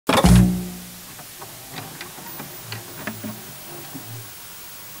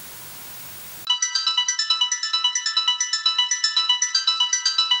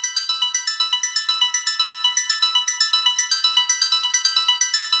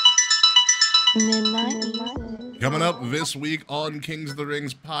Midnight Music. Coming up this week on Kings of the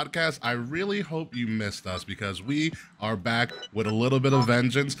Rings podcast, I really hope you missed us because we are back with a little bit of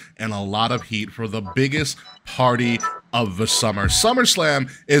vengeance and a lot of heat for the biggest party of the summer. SummerSlam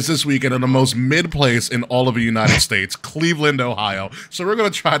is this weekend in the most mid place in all of the United States, Cleveland, Ohio. So we're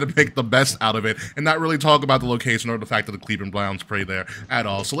going to try to make the best out of it and not really talk about the location or the fact that the Cleveland Browns play there at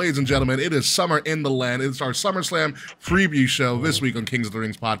all. So ladies and gentlemen, it is summer in the land. It's our SummerSlam preview show this week on Kings of the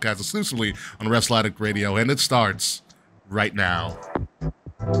Rings podcast, exclusively on Wrestle Addict Radio, and it starts right now.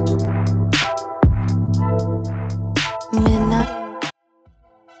 Midnight.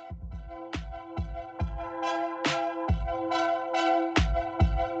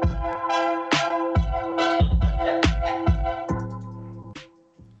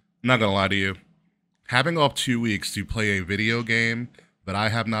 I'm not gonna lie to you. Having off 2 weeks to play a video game that I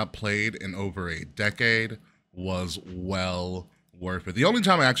have not played in over a decade was well worth it. The only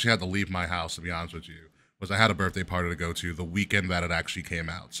time I actually had to leave my house, to be honest with you, was I had a birthday party to go to the weekend that it actually came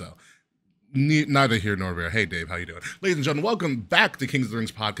out. So neither here nor there. Hey, Dave, how you doing? Ladies and gentlemen, welcome back to Kings of the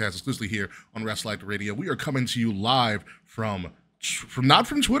Rings podcast, exclusively here on Wrestle Addict Radio. We are coming to you live from not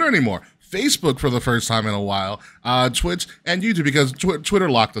from Twitter anymore, Facebook for the first time in a while, Twitch and YouTube, because Twitter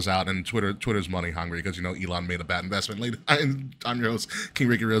locked us out, and Twitter's money hungry because, you know, Elon made a bad investment. I'm your host, King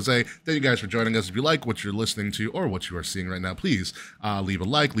Ricky Rose. Thank you guys for joining us. If you like what you're listening to or what you are seeing right now, please leave a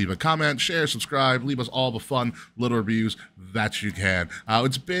like, leave a comment, share, subscribe, leave us all the fun little reviews that you can.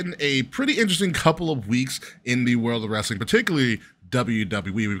 It's been a pretty interesting couple of weeks in the world of wrestling, particularly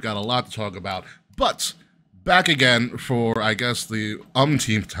WWE. We've got a lot to talk about, but back again for, I guess, the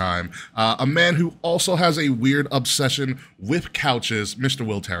umpteenth time, a man who also has a weird obsession with couches, Mr.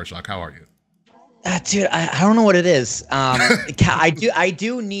 Will Tarashak. How are you? Dude, I don't know what it is. I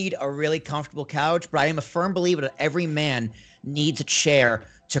do need a really comfortable couch, but I am a firm believer that every man needs a chair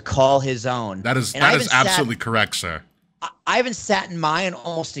to call his own. That is absolutely correct, sir. I haven't sat in mine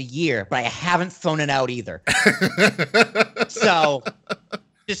almost a year, but I haven't thrown it out either. So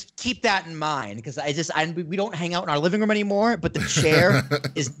just keep that in mind, because we don't hang out in our living room anymore, but the chair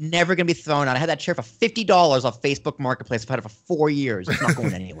is never going to be thrown out. I had that chair for $50 off Facebook Marketplace. I've had it for 4 years. It's not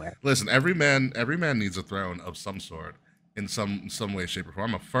going anywhere. Listen, every man needs a throne of some sort in some way, shape, or form.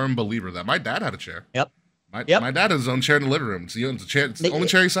 I'm a firm believer of that. My dad had a chair. Yep. My dad had his own chair in the living room. It's a chair. It's the only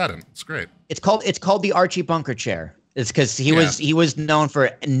chair he sat in. It's great. It's called the Archie Bunker chair. It's because he was known for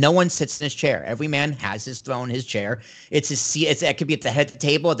no one sits in his chair. Every man has his throne, his chair. It's his seat. It could be at the head of the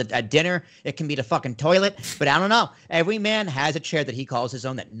table at dinner. It can be the fucking toilet. But I don't know. Every man has a chair that he calls his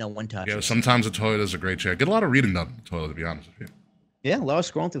own that no one touches. Yeah, sometimes the toilet is a great chair. Get a lot of reading done in the toilet, to be honest with you. Yeah, a lot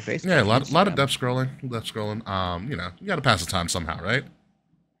of scrolling through Facebook. Yeah, a lot of depth scrolling. You know, you got to pass the time somehow, right?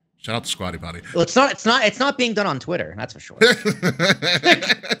 Shout out to Squatty Body. Well, it's not being done on Twitter. That's for sure.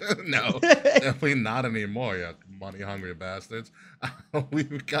 No, definitely not anymore, you money-hungry bastards.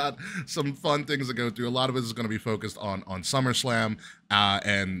 We've got some fun things to go through. A lot of it is going to be focused on SummerSlam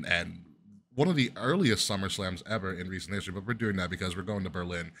and one of the earliest SummerSlams ever in recent history. But we're doing that because we're going to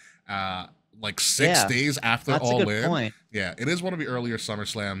Berlin, like 6 days after that's All a good In. Point. Yeah, it is one of the earlier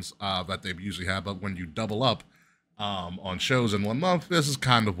SummerSlams that they usually have. But when you double up on shows in 1 month, this is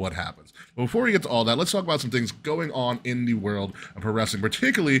kind of what happens. But before we get to all that, let's talk about some things going on in the world of pro wrestling,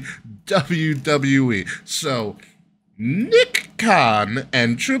 particularly WWE. So Nick Khan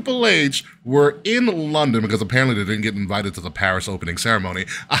and Triple H were in London because apparently they didn't get invited to the Paris opening ceremony.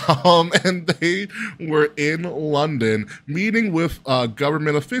 And they were in London meeting with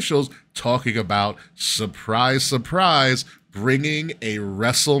government officials talking about, surprise, surprise, bringing a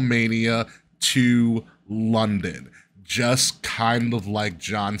WrestleMania to London, just kind of like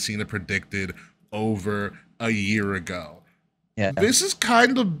John Cena predicted over a year ago. Yeah. This is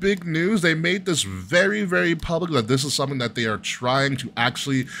kind of big news. They made this very, very public that this is something that they are trying to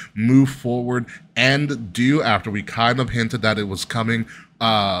actually move forward and do, after we kind of hinted that it was coming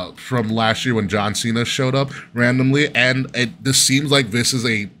from last year when John Cena showed up randomly. And this seems like this is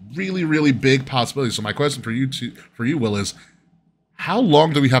a really, really big possibility. So my question for you, Will, is how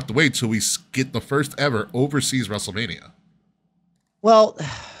long do we have to wait till we get the first ever overseas WrestleMania? Well,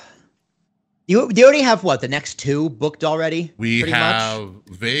 you already have the next 2 booked already? We have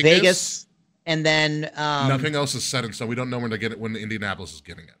Vegas, and then nothing else is set in stone. We don't know when Indianapolis is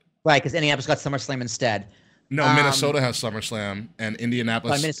getting it. Right, because Indianapolis got SummerSlam instead. No, Minnesota has SummerSlam, and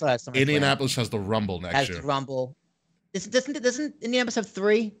Indianapolis. Minnesota has SummerSlam. Indianapolis has the Rumble next year. Has the Rumble. Doesn't Indianapolis have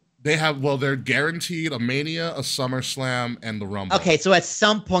 3? They have, they're guaranteed a Mania, a SummerSlam, and the Rumble. Okay, so at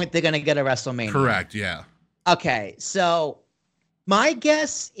some point they're going to get a WrestleMania. Correct, yeah. Okay, so my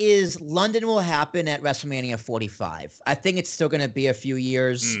guess is London will happen at WrestleMania 45. I think it's still going to be a few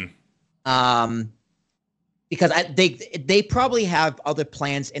years. Because they probably have other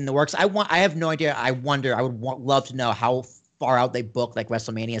plans in the works. I have no idea. I wonder. I would love to know how far out they book like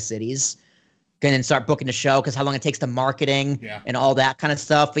WrestleMania cities, and then start booking the show. Because how long it takes to marketing and all that kind of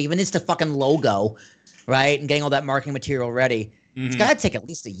stuff. But even just the fucking logo, right, and getting all that marketing material ready. It's got to take at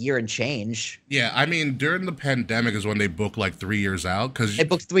least a year and change. Yeah, I mean, during the pandemic is when they booked like 3 years out. Because they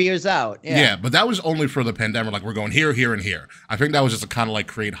booked 3 years out. Yeah, but that was only for the pandemic. Like, we're going here, here, and here. I think that was just to kind of like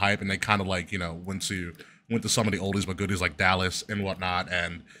create hype, and they kind of like, you know, went to some of the oldies but goodies like Dallas and whatnot,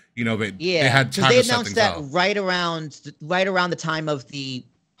 and you know they had time to set things that out. right around the time of the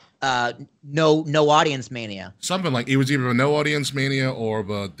no audience mania. Something like it was either a no audience mania or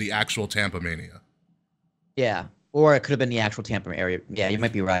the actual Tampa mania. Yeah. Or it could have been the actual Tampa area. Yeah, you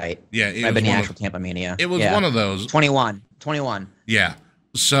might be right. Yeah, it might have been the actual Tampa Mania. It was one of those. 21. Yeah.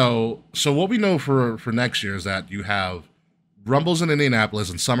 So what we know for next year is that you have Rumbles in Indianapolis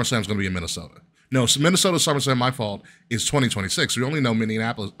and SummerSlam's going to be in Minnesota. No, so Minnesota SummerSlam, my fault, is 2026. We only know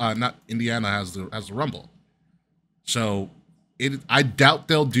Minneapolis, not Indiana has the Rumble. So I doubt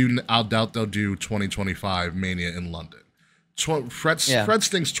they'll do 2025 Mania in London. Fred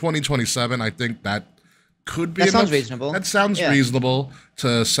thinks 2027. I think that could be. That sounds reasonable. That sounds reasonable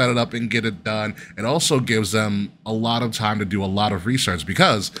to set it up and get it done. It also gives them a lot of time to do a lot of research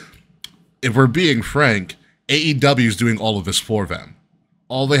because, if we're being frank, AEW is doing all of this for them.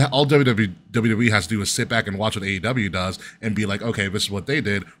 All WWE has to do is sit back and watch what AEW does and be like, okay, this is what they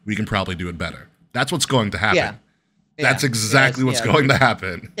did. We can probably do it better. That's what's going to happen. Yeah. That's exactly what's going to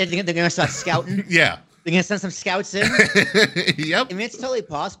happen. They're going to start scouting. Yeah. They're going to send some scouts in. Yep. I mean, it's totally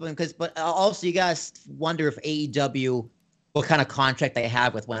possible but also you guys wonder if AEW, what kind of contract they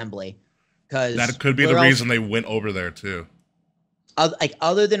have with Wembley. Because that could be the reason they went over there too.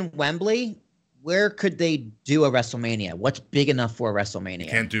 Other than Wembley, where could they do a WrestleMania? What's big enough for a WrestleMania?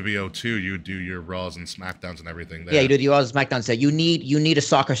 You can't do VO2. You do your Raws and SmackDowns and everything there. Yeah, you do the Raws and SmackDowns. So you need a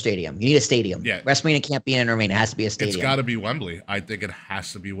soccer stadium. You need a stadium. Yeah. WrestleMania can't be in an arena. It has to be a stadium. It's got to be Wembley. I think it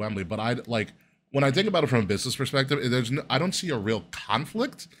has to be Wembley. But when I think about it from a business perspective, I don't see a real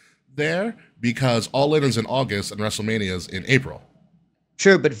conflict there because All In is in August and WrestleMania is in April.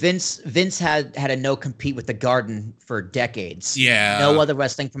 True, but Vince had a no compete with the Garden for decades. Yeah. No other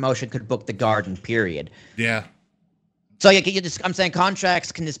wrestling promotion could book the Garden, period. Yeah. So I'm saying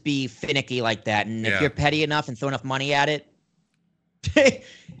contracts can just be finicky like that. And if you're petty enough and throw enough money at it,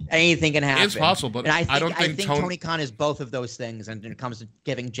 anything can happen. It's possible, but I think Tony Khan is both of those things. And when it comes to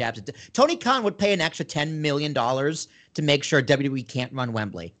giving jabs, Tony Khan would pay an extra $10 million to make sure WWE can't run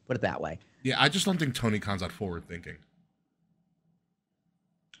Wembley. Put it that way. Yeah, I just don't think Tony Khan's that forward thinking.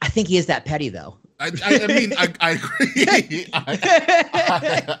 I think he is that petty, though. I mean, I agree.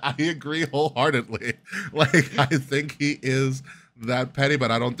 I agree wholeheartedly. Like, I think he is that petty, but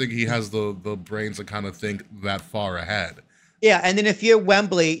I don't think he has the brains to kind of think that far ahead. Yeah, and then if you're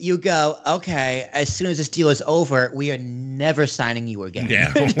Wembley, you go, okay, as soon as this deal is over, we are never signing you again.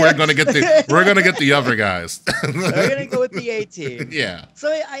 Yeah, we're gonna get the other guys. We're gonna go with the A team. Yeah. So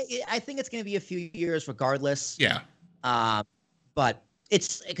I think it's gonna be a few years regardless. Yeah. But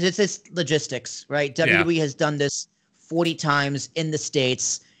it's logistics, right? WWE has done this 40 times in the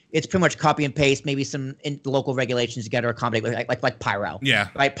States. It's pretty much copy and paste, maybe some local regulations you got to accommodate, like pyro. Yeah.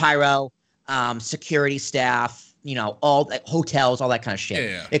 Right, pyro, security staff. All hotels, all that kind of shit.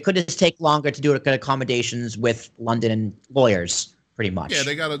 Yeah. It could just take longer to do accommodations with London and lawyers, pretty much. Yeah,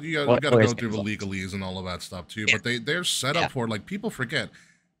 you gotta go through the legalese and all of that stuff too. Yeah. But they're set up for it. Like, people forget,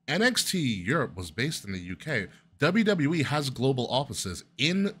 NXT Europe was based in the UK. WWE has global offices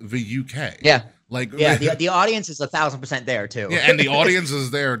in the UK. Yeah. Like, the audience is 1,000% there too. Yeah, and the audience is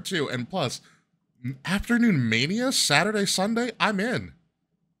there too. And plus, Afternoon Mania, Saturday, Sunday, I'm in.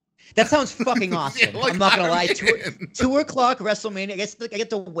 That sounds fucking awesome. I'm not gonna lie. 2 o'clock WrestleMania. I get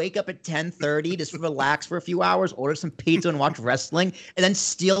to wake up at 10:30, just relax for a few hours, order some pizza, and watch wrestling, and then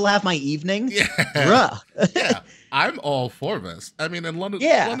still have my evening. Yeah, bruh. Yeah, I'm all for this. I mean, in London,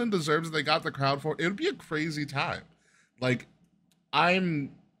 London deserves it. They got the crowd for it. It would be a crazy time. Like, when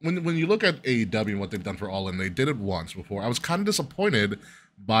you look at AEW and what they've done for All In, they did it once before. I was kind of disappointed.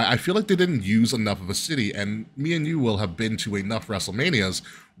 I feel like they didn't use enough of a city, and me and you will have been to enough WrestleManias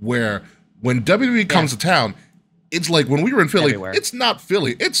where when WWE comes to town, it's like when we were in Philly, it's not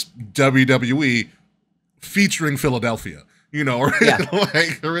Philly, it's WWE featuring Philadelphia,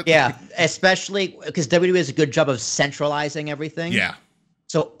 especially because WWE does a good job of centralizing everything. Yeah.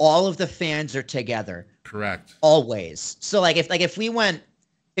 So all of the fans are together. Correct. Always. So if we went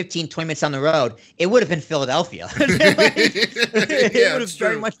 15, 20 minutes down the road, it would have been Philadelphia. It would have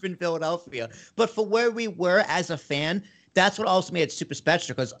very much been Philadelphia. But for where we were as a fan, that's what also made it super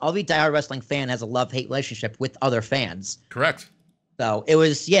special because every diehard wrestling fan has a love-hate relationship with other fans. Correct. So it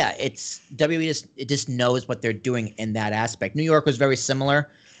was, it's WWE just knows what they're doing in that aspect. New York was very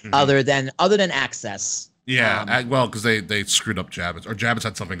similar, other than access. Yeah, well, because they screwed up Javits, or Javits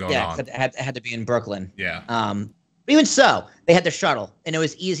had something going on. Yeah, it had to be in Brooklyn. Yeah. But even so, they had the shuttle, and it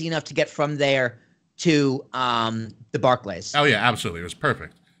was easy enough to get from there to the Barclays. Oh yeah, absolutely, it was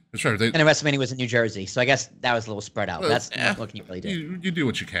perfect. It's perfect. And the WrestleMania was in New Jersey, so I guess that was a little spread out. That's what you really did. You do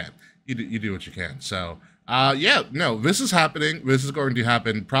what you can. You do what you can. So. This is happening. This is going to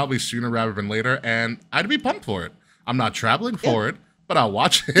happen probably sooner rather than later, and I'd be pumped for it. I'm not traveling for it, but I'll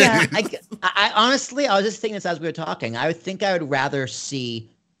watch it. Yeah, I honestly, I was just thinking this as we were talking. I think I would rather see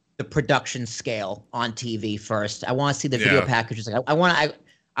the production scale on TV first. I want to see the video packages.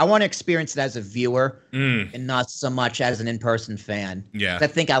 I want to experience it as a viewer and not so much as an in-person fan. Yeah, I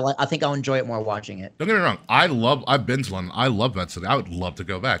think I'll enjoy it more watching it. Don't get me wrong. I've been to London. I love that city. I would love to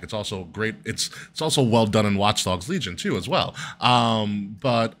go back. It's also great. It's also well done in Watch Dogs Legion too, as well.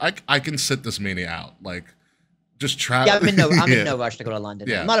 But I can sit this Mania out. Like, just travel. Yeah, I'm in no rush to go to London.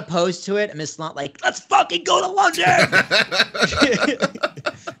 Yeah. I'm not opposed to it. I'm just not like, let's fucking go to London.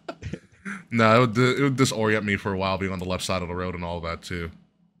 No, it would disorient me for a while being on the left side of the road and all that too.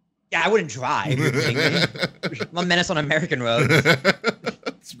 Yeah, I wouldn't drive. You're kidding me? I'm a menace on American roads.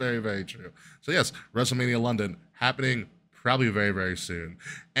 It's very, very true. So yes, WrestleMania London happening probably very, very soon.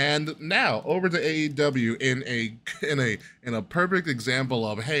 And now over to AEW in a perfect example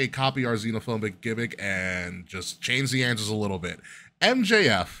of, hey, copy our xenophobic gimmick and just change the answers a little bit.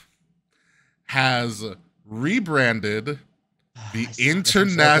 MJF has rebranded the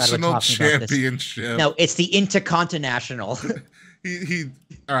International Championship. No, it's the Intercontinental.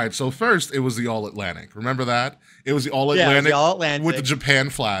 All right, so first it was the All Atlantic. Remember that? It was the All Atlantic, with the Japan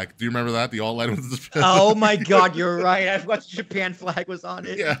flag. Do you remember that? The All Atlantic with the Japan Oh my God, you're right. I forgot the Japan flag was on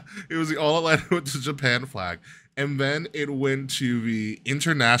it. Yeah, it was the All Atlantic with the Japan flag. And then it went to the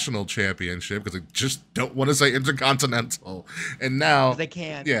International Championship because they just don't want to say Intercontinental. And now they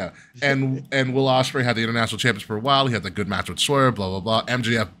can. Yeah. And Will Ospreay had the International Championship for a while. He had the good match with Swerve, blah, blah, blah.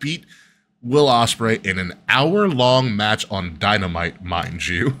 MJF beat Will Ospreay in an hour-long match on Dynamite, mind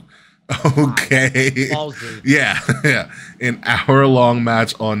you. Okay. Ballsy. Yeah. An hour-long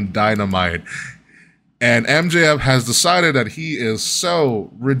match on Dynamite. And MJF has decided that he is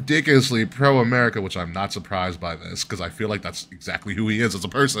so ridiculously pro-America, which I'm not surprised by this, because I feel like that's exactly who he is as a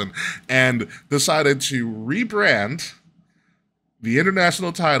person, and decided to rebrand the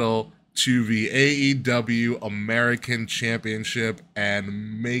international title to the AEW American Championship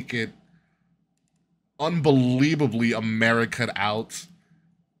and make it unbelievably American out.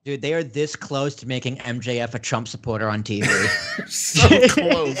 Dude, they are this close to making MJF a Trump supporter on TV. So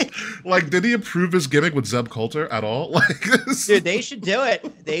close. Like, did he approve his gimmick with Zeb Coulter at all? Like, dude, they should do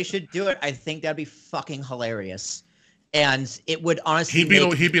it. They should do it. I think that'd be fucking hilarious. And it would honestly he'd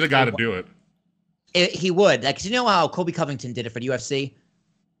be the guy to do it. He would. Like, 'cause you know how Colby Covington did it for the UFC?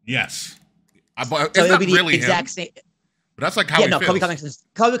 Yes. So it's not be the really exact him. same. But that's like how he feels.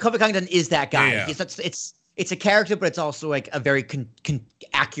 Colby Covington is that guy. Yeah. It's a character, but it's also like a very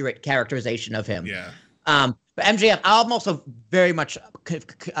accurate characterization of him. Yeah. But MJF, I'm also very much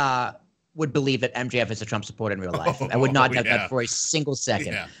would believe that MJF is a Trump supporter in real life. I would not doubt that for a single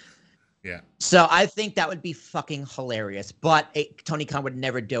second. Yeah. So I think that would be fucking hilarious. But Tony Khan would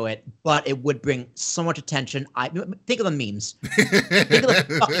never do it. But it would bring so much attention. Think of the memes. Think of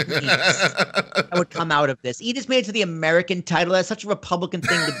the fucking memes that would come out of this. He just made it to the American title. That's such a Republican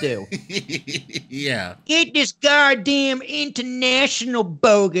thing to do. Yeah. Get this goddamn international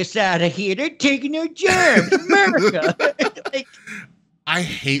bogus out of here. They're taking our jobs. America. Like, I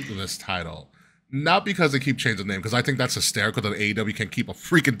hate this title. Not because they keep changing the name, because I think that's hysterical that AEW can keep a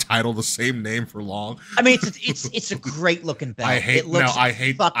freaking title the same name for long. I mean, it's a great looking belt. I hate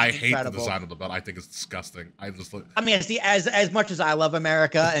incredible. the design of the belt. I think it's disgusting. I mean, as much as I love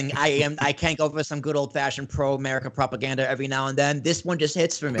America and I can't go for some good old fashioned pro America propaganda every now and then, this one just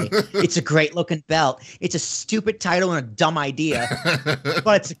hits for me. It's a great looking belt. It's a stupid title and a dumb idea,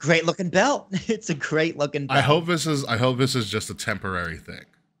 but it's a great looking belt. It's a great looking belt. I hope this is just a temporary thing.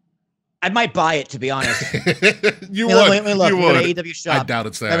 I might buy it, to be honest. You would. Let me look. You would. AEW shop. I doubt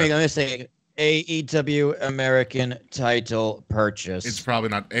it's there. Let me say AEW American title purchase. It's probably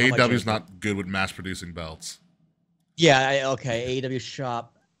not. AEW's not good with mass producing belts. Yeah. Okay. AEW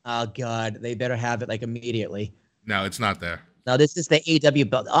shop. Oh God, they better have it like immediately. No, it's not there. No, this is the AEW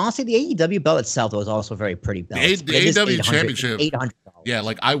belt. Honestly, the AEW belt itself was also very pretty belt. The AEW Championship. $800. Yeah,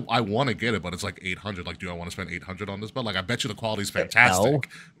 like I want to get it, but it's like $800. Like, do I want to spend $800 on this belt? Like, I bet you the quality's fantastic.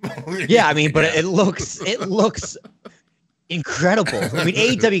 No. Yeah, I mean, but it looks incredible. I mean,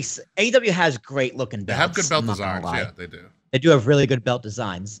 AEW has great looking belts. They have good belt I'm not gonna designs. lie. Yeah, they do. They do have really good belt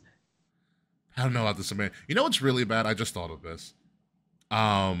designs. I don't know how this is made. You know what's really bad? I just thought of this.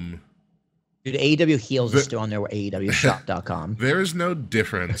 Dude, AEW heels are still on their AEWshop.com. There is no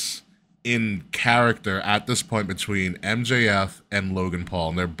difference in character at this point between MJF and Logan Paul,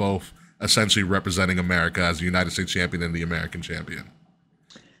 and they're both essentially representing America as the United States champion and the American champion.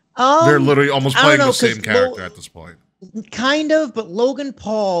 They're literally almost playing the same character at this point. Kind of, but Logan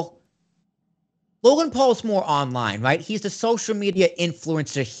Paul is more online, right? He's the social media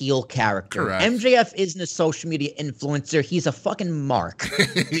influencer heel character. Correct. MJF isn't a social media influencer. He's a fucking mark.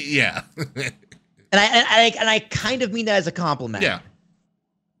 Yeah. And I kind of mean that as a compliment. Yeah.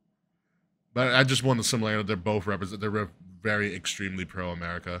 But I just want the similarity. They're both they're very extremely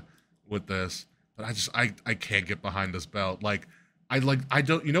pro-America with this. But I can't get behind this belt. I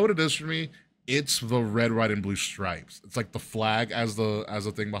don't, you know what it is for me? It's the red, white, and blue stripes. It's like the flag as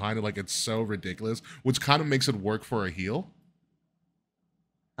the thing behind it. Like, it's so ridiculous, which kind of makes it work for a heel.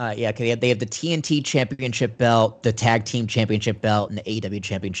 Yeah, because they have the TNT Championship belt, the Tag Team Championship belt, and the AEW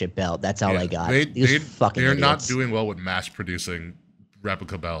Championship belt. That's all I got. They're not doing well with mass producing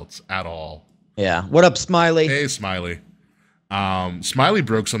replica belts at all. Yeah. What up, Smiley? Hey, Smiley. Smiley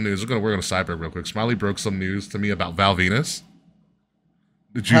broke some news. We're gonna sidebar real quick. Smiley broke some news to me about Val Venis.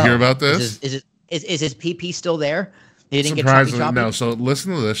 Did you hear about this? Is his PP still there? He didn't get Surprisingly, no. So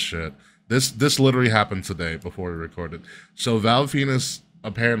listen to this shit. This literally happened today before we recorded. So Val Venis,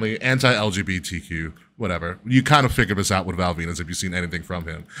 apparently anti-LGBTQ, whatever. You kind of figured this out with Val Venis if you've seen anything from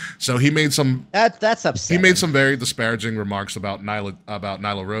him. So he made some. That's upsetting. He made some very disparaging remarks about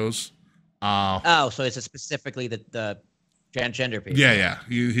Nyla Rose. So is it specifically the transgender people? Yeah.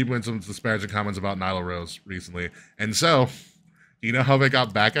 He made some disparaging comments about Nyla Rose recently, and so. You know how they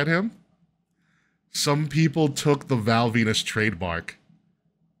got back at him? Some people took the Val Venis trademark.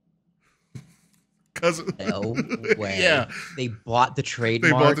 No way. Yeah. They bought the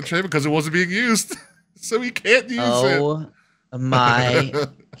trademark? They bought the trademark because it wasn't being used. So he can't use it. Oh my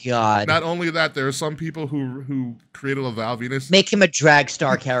God. Not only that, there are some people who created a Val Venis. Make him a drag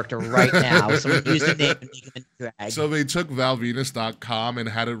star character right now. Someone use the name and make him a drag. So they took ValVenis.com and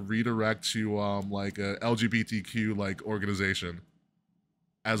had it redirect to like a LGBTQ like organization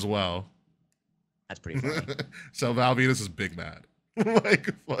as well. That's pretty funny. So Val Venis is big mad. Like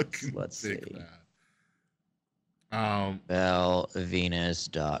fucking Let's big see. mad.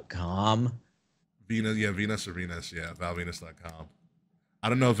 ValVenis.com. Venus, ValVenis.com. I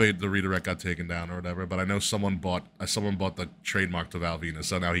don't know if the redirect got taken down or whatever, but I know someone bought the trademark to Val Venis,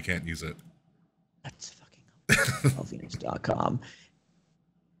 so now he can't use it. That's fucking ValVenis.com.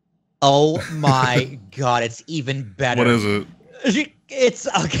 Oh my God, it's even better. What is it? It's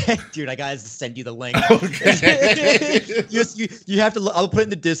okay, dude. I gotta send you the link. Okay. you have to. I'll put it in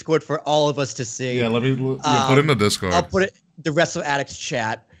the Discord for all of us to see. Yeah, let me put it in the Discord. I'll put it the Wrestle Addicts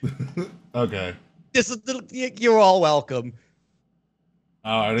chat. Okay. This is you're all welcome.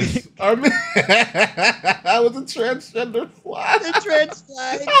 Oh, with a transgender flag. The trans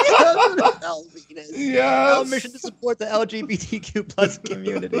flag. Yes. Our mission to support the LGBTQ plus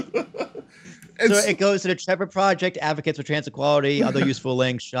community. So it goes to the Trevor Project, Advocates for Trans Equality, other useful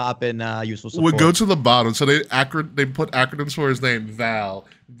links, shop, and useful support. We'll go to the bottom. So they put acronyms for his name.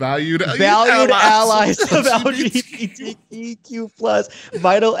 Valued allies of LGBTQ plus,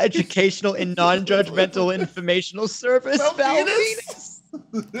 vital educational and non-judgmental informational service. Val Venis.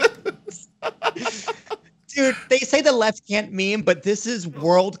 Dude, they say the left can't meme, but this is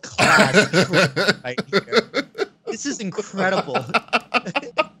world class right here. This is incredible.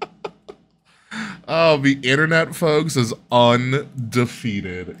 Oh, the internet, folks, is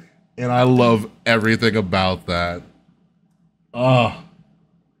undefeated, and I love everything about that.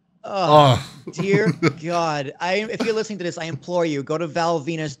 Dear God. If you're listening to this, I implore you, go to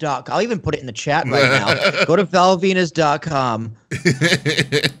ValVenis.com. I'll even put it in the chat right now. Go to ValVenis.com.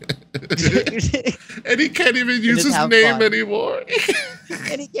 And he can't even use his name anymore.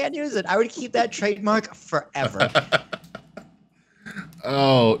 And he can't use it. I would keep that trademark forever.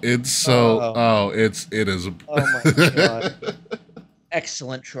 Oh, it's so. It is. Oh my God.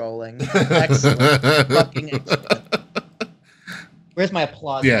 Excellent trolling. Excellent. Fucking excellent. Where's my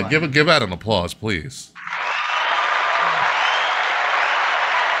applause? Yeah, give out an applause, please.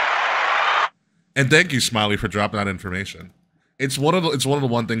 And thank you, Smiley, for dropping that information. It's one of the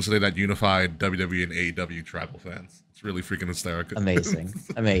one things today that unified WWE and AEW tribal fans. It's really freaking hysterical. Amazing.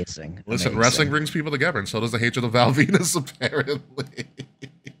 Listen, wrestling brings people together, and so does the hatred of Val Venis, apparently.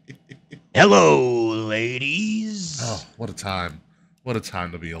 Hello, ladies. Oh, what a time. What a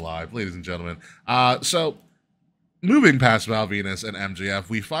time to be alive, ladies and gentlemen. So moving past Val Venus and MJF,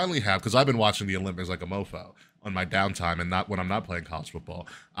 we finally have, because I've been watching the Olympics like a mofo on my downtime and not when I'm not playing college football.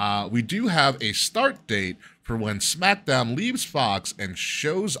 We do have a start date for when SmackDown leaves Fox and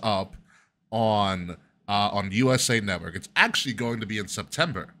shows up on USA Network. It's actually going to be in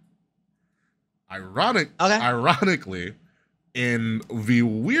September. Ironically, in the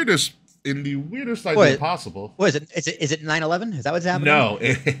weirdest idea possible. What is it? Is it 9/11? Is that what's happening? No,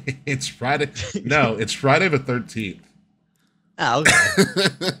 it's Friday. No, it's Friday the 13th. Oh, okay.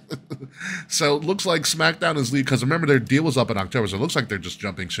 So it looks like SmackDown is lead because remember their deal was up in October, so it looks like they're just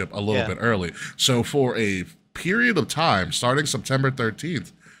jumping ship a little bit early. So for a period of time starting September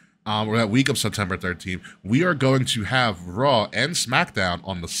 13th, or that week of September 13th, we are going to have Raw and SmackDown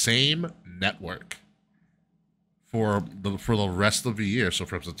on the same network for the rest of the year. So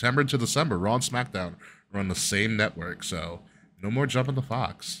from September to December, Raw and SmackDown are on the same network. So no more jumping to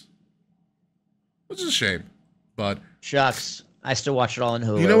Fox, which is a shame. But shucks, I still watch it all in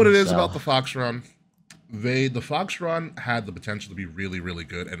Hulu. You know what it is about the Fox run? The Fox run had the potential to be really, really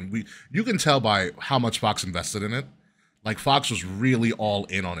good, and you can tell by how much Fox invested in it. Like Fox was really all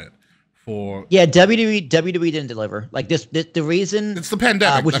in on it. WWE didn't deliver. Like the reason it's the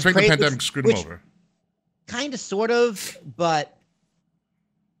pandemic. I think the pandemic screwed them over. Kind of, sort of, but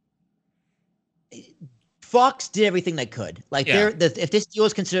Fox did everything they could. Like, if this deal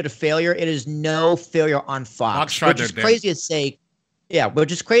is considered a failure, it is no failure on Fox. Fox tried which is crazy to say. Yeah,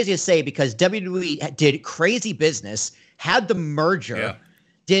 which is crazy to say because WWE did crazy business, had the merger,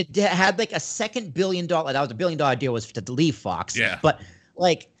 had like a $2 billion. That was $1 billion deal was to leave Fox. Yeah, but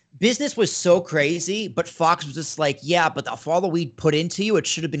like. Business was so crazy, but Fox was just like, yeah, but for all that we put into you, it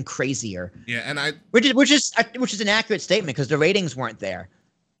should have been crazier. Yeah, and which is an accurate statement because the ratings weren't there.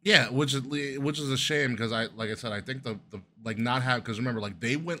 Yeah, which is a shame because I think the not have because remember like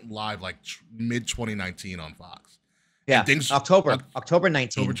they went live like mid 2019 on Fox. Yeah, October 19. October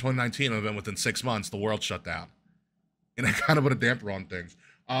 2019, and then within 6 months the world shut down, and it kind of put a damper on things.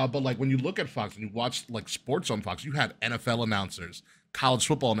 But like when you look at Fox and you watch like sports on Fox, you had NFL announcers, college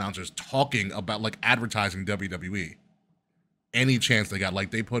football announcers talking about like advertising WWE any chance they got.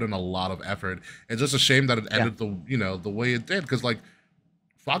 Like they put in a lot of effort. It's just a shame that it ended the way it did because like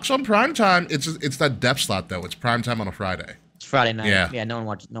Fox on primetime, it's that depth slot though. It's primetime on a Friday. It's Friday night. Yeah. No one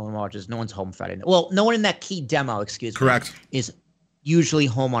watches. No one's home Friday night. Well, no one in that key demo, Correct. is usually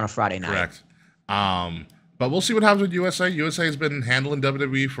home on a Friday night. Correct. But we'll see what happens with USA. USA has been handling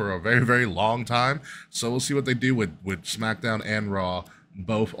WWE for a very, very long time. So we'll see what they do with SmackDown and Raw,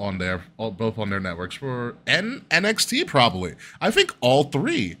 both on their networks for NXT probably. I think all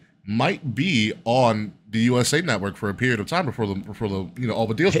three might be on the USA Network for a period of time before the all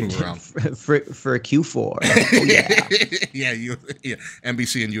the deals move around. for Q4. Oh, yeah,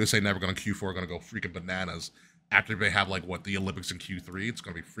 NBC and USA Network on Q4 are gonna go freaking bananas after they have the Olympics in Q3. It's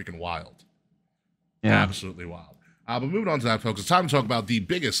gonna be freaking wild. Yeah. Absolutely wild. But moving on to that, folks, it's time to talk about the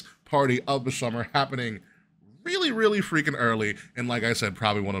biggest party of the summer happening really, really freaking early. And like I said,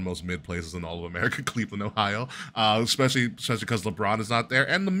 probably one of the most mid places in all of America, Cleveland, Ohio, especially because LeBron is not there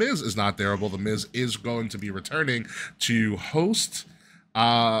and The Miz is not there. Although The Miz is going to be returning to host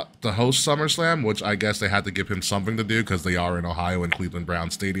SummerSlam, which I guess they had to give him something to do because they are in Ohio and Cleveland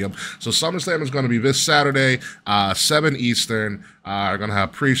Brown Stadium. So SummerSlam is going to be this Saturday, 7 Eastern. Are going to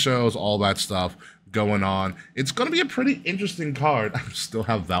have pre-shows, all that stuff going on. It's going to be a pretty interesting card. I still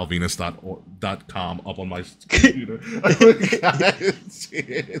have valvenus.com up on my computer.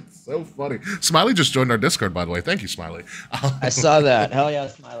 It's so funny. Smiley just joined our Discord, by the way. Thank you, Smiley. I saw that. Hell yeah,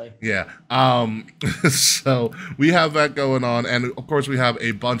 Smiley. Yeah. So we have that going on. And of course, we have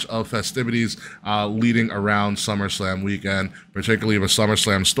a bunch of festivities leading around SummerSlam weekend, particularly the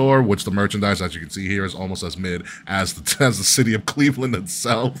SummerSlam store, which the merchandise, as you can see here, is almost as mid as the city of Cleveland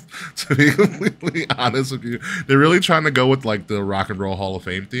itself, to be completely honest with you. They're really trying to go with the Rock and Roll Hall of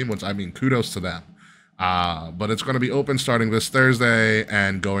Fame theme, which I mean, kudos to them. But it's going to be open starting this Thursday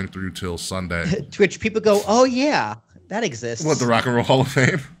and going through till Sunday. Twitch people go, oh yeah, that exists. What, the Rock and Roll Hall of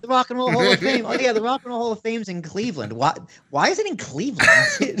Fame? The Rock and Roll Hall of Fame. Oh yeah, the Rock and Roll Hall of Fame's in Cleveland. Why is it in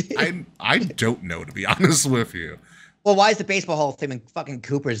Cleveland? I don't know, to be honest with you. Well, why is the Baseball Hall of Fame in fucking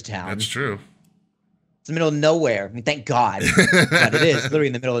Cooperstown? That's true. It's in the middle of nowhere. I mean, thank God. But it is literally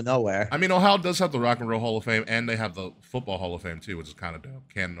in the middle of nowhere. I mean, Ohio does have the Rock and Roll Hall of Fame, and they have the Football Hall of Fame, too, which is kind of dope.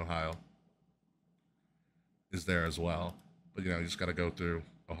 Canton, Ohio is there as well. But, you just got to go through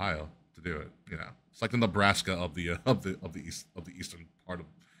Ohio to do it. It's like the Nebraska of the eastern part of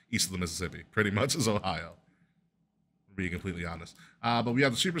east of the Mississippi, pretty much is Ohio. being completely honest. But we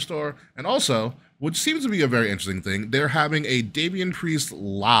have the Superstore, and also, which seems to be a very interesting thing, they're having a Damien Priest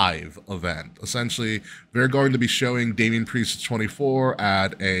live event. Essentially, they're going to be showing Damien Priest 24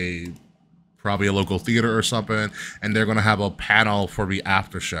 at probably a local theater or something, and they're going to have a panel for the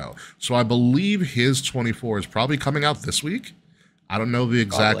after show. So I believe his 24 is probably coming out this week. I don't know the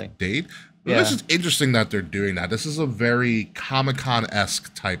exact date. But this is interesting that they're doing that. This is a very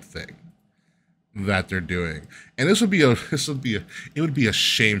Comic-Con-esque type thing that they're doing, and it would be a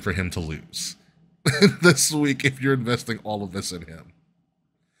shame for him to lose this week if you're investing all of this in him,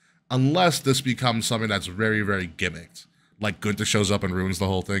 unless this becomes something that's very, very gimmicked, like Gunther shows up and ruins the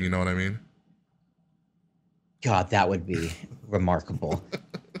whole thing. You know what I mean? God, that would be remarkable.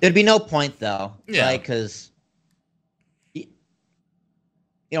 There'd be no point though, like, because you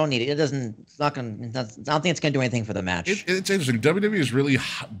don't need it. It doesn't. It's not gonna. I don't think it's gonna do anything for the match. It's interesting. WWE is really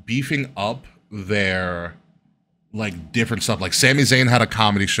beefing up their like different stuff. Like Sami Zayn had a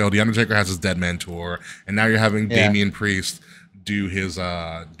comedy show. The Undertaker has his Dead Man tour, and now you're having Damien Priest do his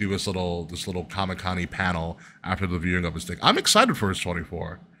this little Comic-Con-y panel after the viewing of his thing. I'm excited for his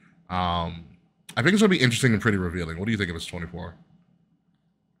 24. I think it's gonna be interesting and pretty revealing. What do you think of his 24?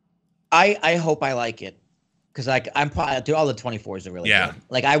 I hope I like it, because I'm probably all the 24s are really good.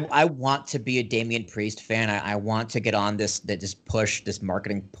 Like I want to be a Damien Priest fan. I want to get on this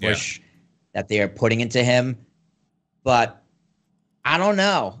marketing push that they are putting into him, but I don't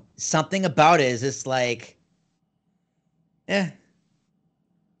know. Something about it is just like, I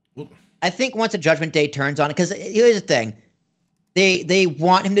think once a Judgment Day turns on it, because here's the thing, they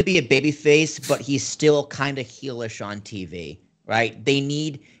want him to be a babyface, but he's still kind of heelish on TV, right? He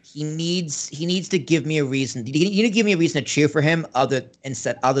needs to give me a reason. You need to give me a reason to cheer for him, other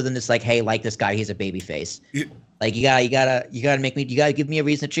than just like, hey, like this guy, he's a babyface. Like you gotta give me a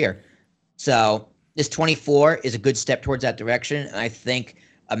reason to cheer. So this 24 is a good step towards that direction, and I think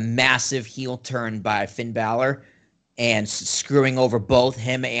a massive heel turn by Finn Balor and screwing over both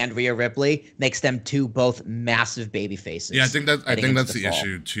him and Rhea Ripley makes them both massive baby faces. Yeah, I think that's the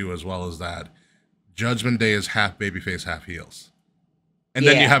issue too, as well as that Judgment Day is half babyface, half heels, and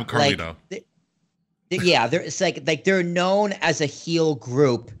then you have Carlito. They're known as a heel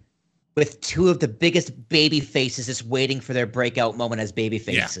group with two of the biggest baby faces just waiting for their breakout moment as baby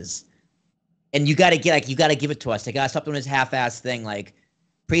faces. And you gotta give it to us. They gotta stop doing this half-ass thing. Like,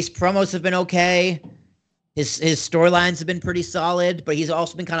 Priest promos have been okay. His storylines have been pretty solid, but he's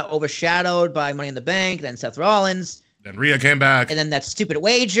also been kind of overshadowed by Money in the Bank, then Seth Rollins. Then Rhea came back. And then that stupid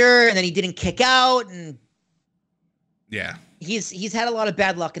wager, and then he didn't kick out, and he's had a lot of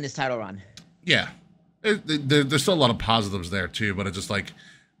bad luck in his title run. Yeah. There's still a lot of positives there too, but it's just like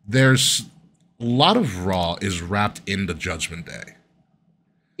there's a lot of Raw is wrapped into Judgment Day.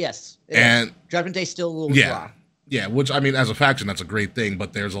 Yes. And Judgment Day still rules Raw. Yeah, which I mean, as a faction, that's a great thing,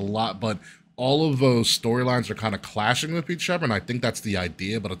 but there's a lot, but all of those storylines are kind of clashing with each other, and I think that's the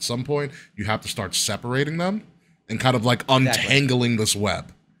idea, but at some point, you have to start separating them and kind of like untangling this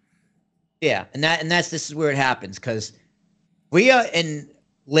web. Yeah, this is where it happens, because Rhea and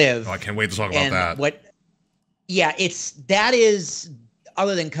Liv. Oh, I can't wait to talk about that. That is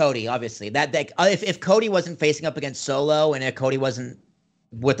other than Cody, obviously. If Cody wasn't facing up against Solo and if Cody wasn't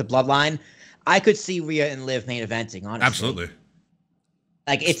with the Bloodline, I could see Rhea and Liv main eventing, honestly. Absolutely.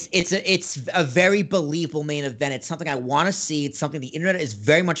 Like it's a very believable main event. It's something I want to see. It's something the internet is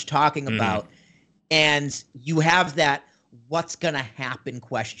very much talking about. And you have that what's gonna happen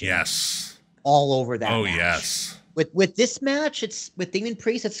question. Yes. All over that. Oh, match. Yes. With this match, it's with Damien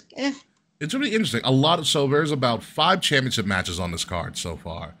Priest, It's really interesting. So there's about 5 championship matches on this card so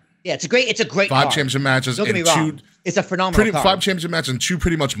far. Yeah, it's a great 5 card. Championship matches. Don't get me wrong. It's a phenomenal card. 5 championship matches and 2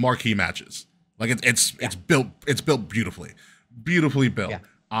 pretty much marquee matches. Like it's built beautifully. Beautifully built.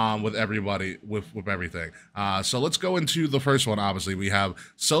 With everybody, with everything. So let's go into the first one. Obviously, we have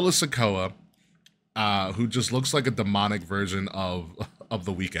Solo Sikoa, who just looks like a demonic version of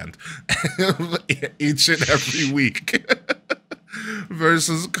the Weeknd each and every week.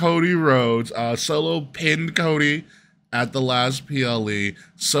 Versus Cody Rhodes. Solo pinned Cody at the last PLE.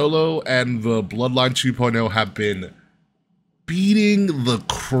 Solo and the Bloodline 2.0 have been beating the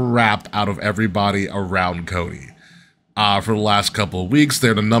crap out of everybody around Cody. For the last couple of weeks,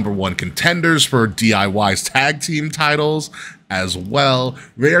 they're the #1 contenders for DIY's tag team titles as well.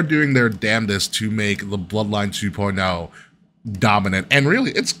 They are doing their damnedest to make the Bloodline 2.0 dominant, and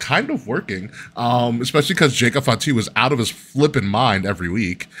really, it's kind of working. Especially because Jacob Fatu is out of his flipping mind every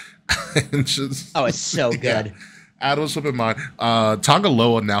week. It's so good. Out of his flipping mind. Tonga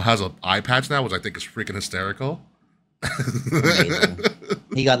Loa now has an eye patch now, which I think is freaking hysterical. Amazing.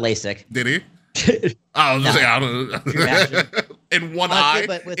 He got LASIK. Did he? I was just saying, I Could you don't imagine? in one Honestly, eye.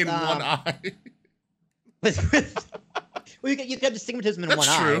 but with, In one eye. Well, you get astigmatism in That's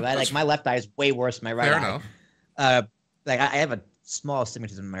one true. eye, right? Like my left eye is way worse than my right Fair eye. enough. Like I have a small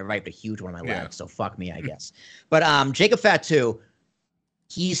astigmatism in my right, but a huge one in my Yeah. left. So fuck me, I guess. But Jacob Fatu,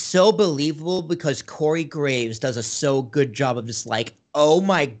 he's so believable because Corey Graves does a so good job of just like, oh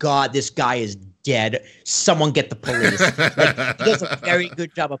my god, this guy is dead. Someone get the police. Like he does a very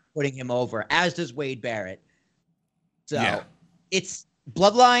good job of putting him over, as does Wade Barrett. So Yeah. it's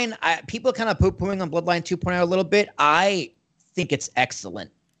Bloodline. People kind of poo-pooing on Bloodline 2.0 a little bit. I think it's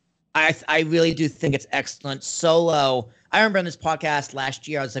excellent. I really do think it's excellent. Solo. I remember on this podcast last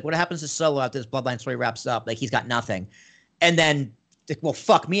year, I was like, what happens to Solo after this Bloodline story wraps up? Like, he's got nothing. And then, well,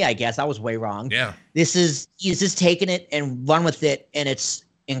 fuck me, I guess. I was way wrong. Yeah. He's just taken it and run with it, and it's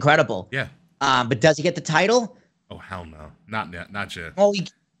incredible. Yeah. But does he get the title? Oh, hell no. Not yet. Not yet. Well,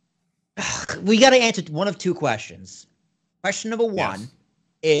 we got to answer one of two questions. Question number one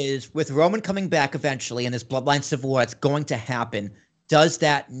is, with Roman coming back eventually in this Bloodline Civil War that's going to happen, does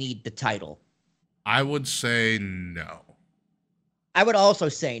that need the title? I would say no. I would also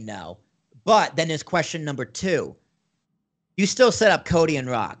say no. But then there's question number two. You still set up Cody and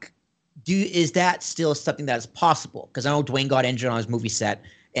Rock. Is that still something that is possible? Because I know Dwayne got injured on his movie set,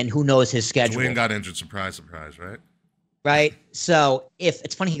 and who knows his schedule. Dwayne got injured. Surprise, surprise, right? Right? So if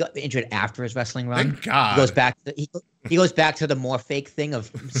it's funny, he got injured after his wrestling run. Thank God. He goes back to the more fake thing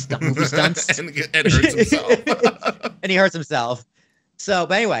of movie stunts. and hurts himself. And he hurts himself. So,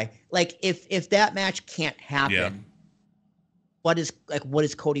 but anyway, like if that match can't happen, what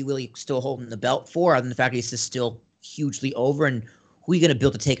is Cody really still holding the belt for, other than the fact that he's just still hugely over, and who are you going to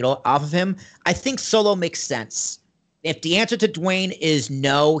build to take it off of him? I think Solo makes sense. If the answer to Dwayne is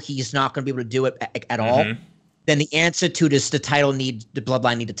no, he's not going to be able to do it at all, then the answer to the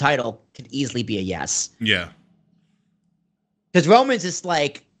Bloodline need the title could easily be a yes. Yeah. Because Roman's just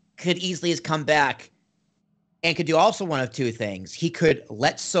like, could easily has come back and could do also one of two things. He could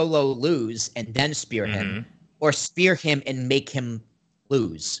let Solo lose and then spear him, or spear him and make him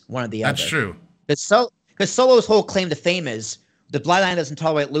lose, one or the other. That's true. Because Solo's whole claim to fame is, the Bloodline doesn't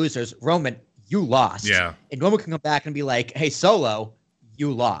tolerate losers. Roman, you lost. Yeah. And Roman can come back and be like, hey, Solo,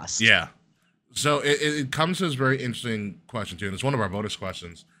 you lost. Yeah. So it comes to this very interesting question, too, and it's one of our bonus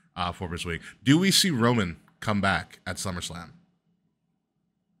questions for this week. Do we see Roman come back at SummerSlam?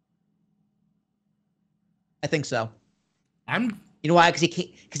 I think so. You know why?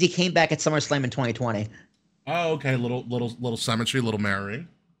 Because he came back at SummerSlam in 2020. Oh, okay. Little symmetry, little mirroring.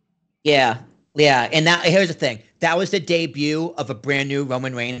 Yeah. And here's the thing. That was the debut of a brand new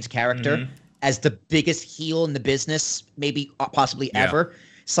Roman Reigns character as the biggest heel in the business, maybe possibly ever.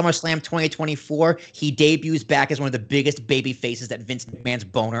 SummerSlam 2024, he debuts back as one of the biggest baby faces that Vince McMahon's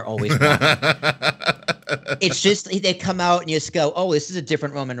boner always wanted. It's just, they come out and you just go, oh, this is a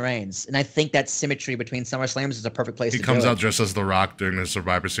different Roman Reigns. And I think that symmetry between SummerSlams is a perfect place to do it. He comes out dressed as The Rock during the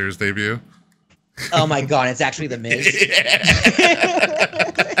Survivor Series debut. Oh my God, it's actually The Miz.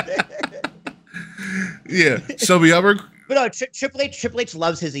 Yeah. So the other... But no, Triple H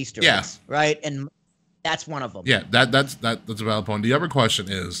loves his Easter eggs, right? And that's one of them. Yeah, that's a valid point. The other question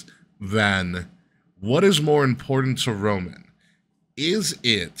is, then, what is more important to Roman? Is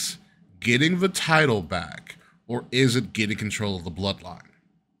it getting the title back, or is it getting control of the bloodline?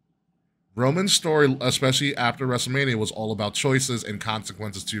 Roman's story, especially after WrestleMania, was all about choices and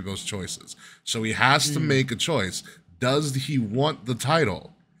consequences to those choices. So he has to make a choice. Does he want the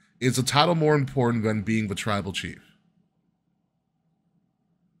title? Is the title more important than being the tribal chief?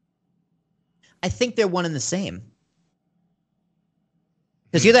 I think they're one and the same.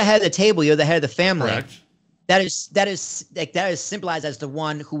 Because you're the head of the table, you're the head of the family. Correct. That is symbolized as the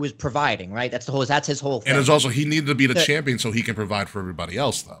one who is providing, right? That's his whole thing. And it's also, he needed to be the champion so he can provide for everybody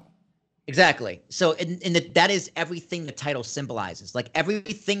else, though. Exactly. So that is everything the title symbolizes. Like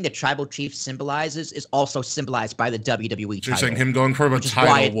everything the tribal chief symbolizes is also symbolized by the WWE title. So you're saying him going for a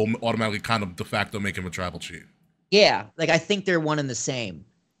title will automatically kind of de facto make him a tribal chief? Yeah. Like I think they're one and the same.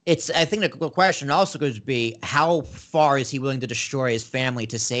 I think the question also goes to be, how far is he willing to destroy his family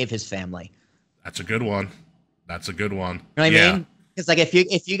to save his family? That's a good one. You know what I mean? It's like if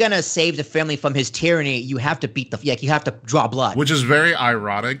you're gonna save the family from his tyranny, you have to you have to draw blood. Which is very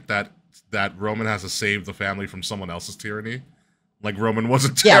ironic that Roman has to save the family from someone else's tyranny. Like Roman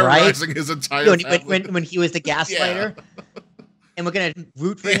wasn't terrorizing his entire family. When he was the gaslighter. And we're gonna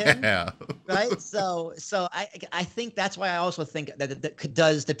root for him, right? So I think that's why I also think that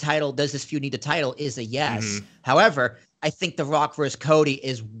does this feud need the title is a yes. However, I think The Rock versus Cody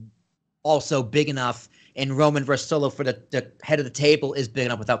is also big enough and Roman versus Solo for the head of the table is big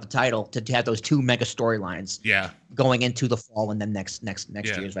enough without the title to have those two mega storylines. Yeah. Going into the fall and then next year's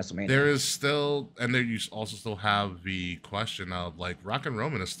WrestleMania. There is still, and there you also still have the question of like Rock and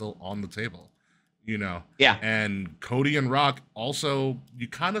Roman is still on the table, you know. Yeah. And Cody and Rock also, you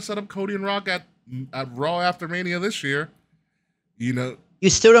kind of set up Cody and Rock at Raw after Mania this year, you know. You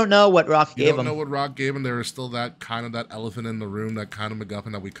still don't know what Rock gave him. You don't know what Rock gave him. There is still that kind of that elephant in the room, that kind of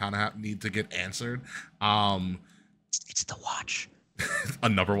MacGuffin that we kind of need to get answered. It's the watch.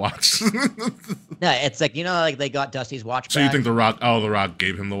 Another watch. No, it's like, you know, like they got Dusty's watch back. So you think the Rock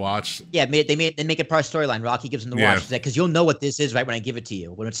gave him the watch? Yeah, they make it part of the storyline. Rocky gives him the watch because you'll know what this is right when I give it to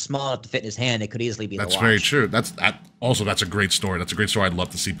you. When it's small enough to fit in his hand, it could easily be the watch. That's very true. That's a great story. That's a great story I'd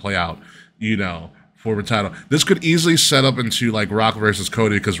love to see play out, you know, for the title. This could easily set up into like Rock versus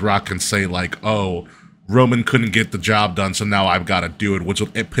Cody because Rock can say like, oh, Roman couldn't get the job done, so now I've got to do it, which will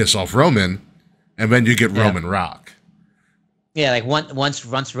piss off Roman, and then you get Roman Rock. Yeah, like once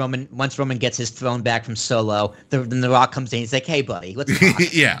Roman gets his throne back from Solo, then the Rock comes in. He's like, "Hey, buddy, let's talk."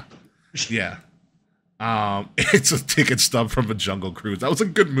 Yeah. It's a ticket stub from a Jungle Cruise. That was a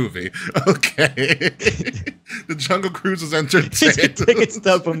good movie. Okay, the Jungle Cruise is entertaining. It's a ticket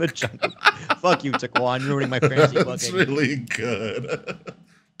stub from the Jungle. Fuck you, Taquan, ruining my fantasy booking. It's really good.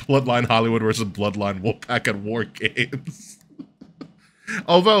 Bloodline Hollywood versus Bloodline Wolfpack at War Games.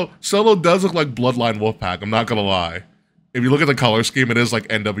 Although Solo does look like Bloodline Wolfpack, I'm not gonna lie. If you look at the color scheme, it is like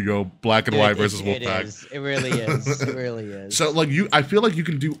NWO, black and white versus Wolfpack. It really is. It really is. So, like, I feel like you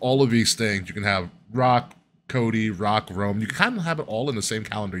can do all of these things. You can have Rock, Cody, Rock, Rome. You can kind of have it all in the same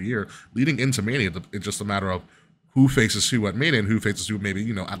calendar year leading into Mania. It's just a matter of who faces who at Mania and who faces who maybe,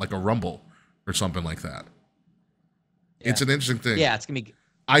 you know, at like a Rumble or something like that. Yeah. It's an interesting thing. Yeah, it's going to be...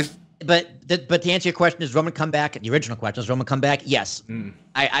 But to answer your question, is Roman come back? The original question, is Roman come back? Yes.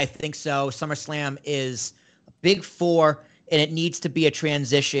 I think so. SummerSlam is... Big Four, and it needs to be a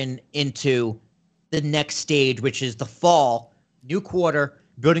transition into the next stage, which is the fall, new quarter,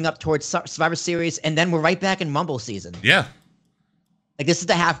 building up towards Survivor Series, and then we're right back in Rumble season. Yeah. Like, this is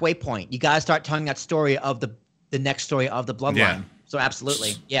the halfway point. You got to start telling that story of the next story of the Bloodline. Yeah. So,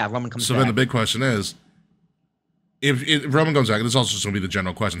 absolutely. Yeah, Roman comes back. So, then the big question is, if Roman comes back, this is also just going to be the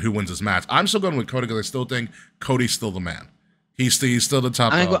general question, who wins this match? I'm still going with Cody because I still think Cody's still the man. He's still the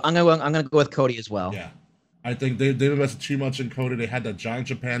top dog. I'm gonna go with Cody as well. Yeah. I think they invested too much in Cody. They had that Giant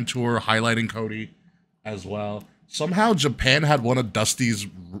Japan tour highlighting Cody as well. Somehow Japan had one of Dusty's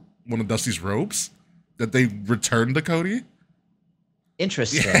robes that they returned to Cody.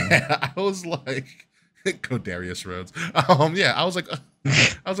 Interesting. Yeah, I was like, Codarius Rhodes. Yeah, I was like,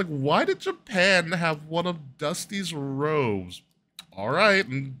 why did Japan have one of Dusty's robes? All right,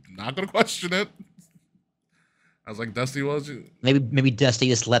 I'm not gonna question it. I was like, Dusty was... Maybe Dusty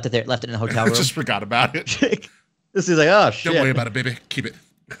just left it in the hotel room. Just forgot about it. This is like, oh, shit. Don't worry about it, baby. Keep it.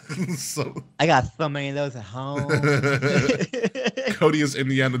 So I got so many of those at home. Cody is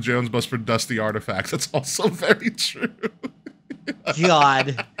Indiana Jones, but for Dusty artifacts. That's also very true.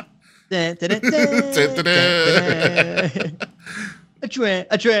 God. Adrenaline.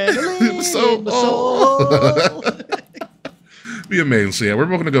 So be amazing. So yeah, we're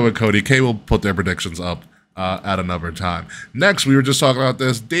both going to go with Cody. Kay will put their predictions up at another time. Next, we were just talking about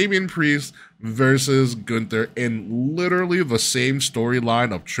this. Damien Priest versus Gunther in literally the same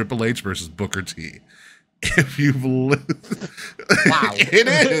storyline of Triple H versus Booker T. If you've wow. It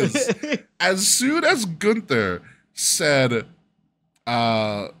is. As soon as Gunther said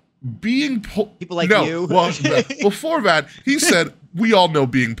being poor, people like you. Well, before that, he said, we all know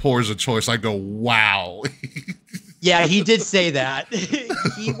being poor is a choice. I go, wow. Yeah, he did say that.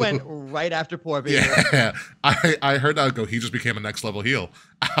 He went right after poor people. Yeah, I heard that go, he just became a next level heel.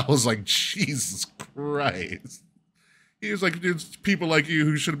 I was like, Jesus Christ. He was like, it's people like you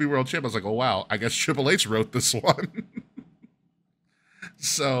who should be world champ. I was like, oh, wow, I guess Triple H wrote this one.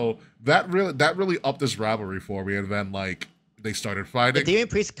 So that really upped this rivalry for me. And then, like, they started fighting. Damien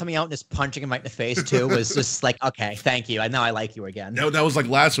Priest coming out and just punching him right in the face, too, was just like, okay, thank you. Now I like you again. No, that was like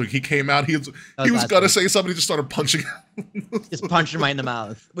last week. He came out. He was going to say something. He just started punching him. Just punched him right in the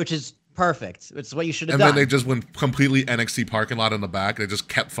mouth, which is perfect. It's what you should have done. And then they just went completely NXT parking lot in the back. They just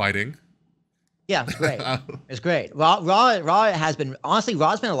kept fighting. Yeah, it's great. It's great. Raw has been, honestly,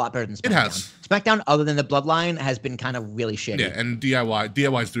 Raw's been a lot better than SmackDown. It has. SmackDown, other than the Bloodline, has been kind of really shitty. Yeah, and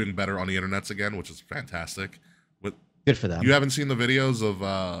DIY is doing better on the internets again, which is fantastic. Good for them. You haven't seen the videos of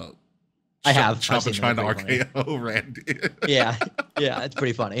I have Ciampa trying to RKO Randy. Yeah, it's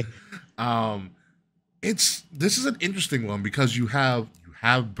pretty funny. This is an interesting one because you have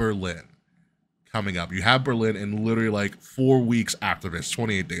Berlin. coming up. You have Berlin in literally like 4 weeks after this,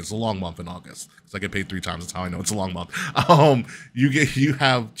 28 days. It's a long month in August because I get paid 3 times. That's how I know it's a long month. You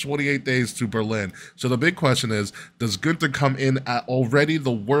have 28 days to Berlin. So the big question is, does Gunther come in at already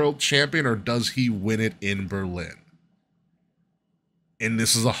the world champion, or does he win it in Berlin? And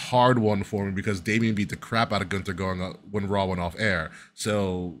this is a hard one for me because Damien beat the crap out of Gunther when Raw went off air.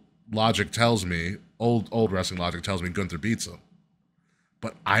 So logic tells me, old wrestling logic tells me Gunther beats him.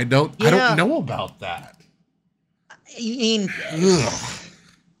 But I don't know about that. I mean,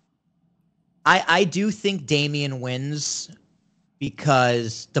 I do think Damien wins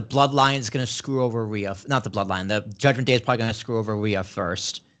because the Bloodline is going to screw over Rhea. Not the Bloodline. The Judgment Day is probably going to screw over Rhea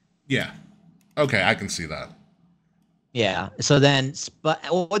first. Yeah. Okay, I can see that. Yeah. So then,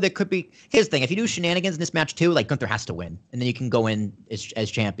 or there could be. Here's the thing: if you do shenanigans in this match too, like Gunther has to win, and then you can go in as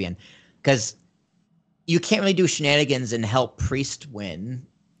champion, because you can't really do shenanigans and help Priest win.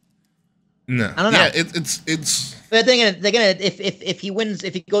 No. I don't know. Yeah, it's. But they're gonna if he wins,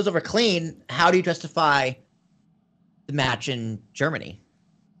 if he goes over clean, how do you justify the match in Germany?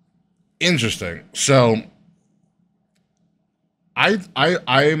 Interesting. So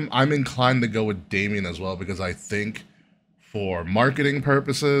I'm inclined to go with Damien as well, because I think for marketing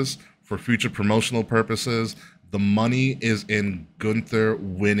purposes, for future promotional purposes, the money is in Gunther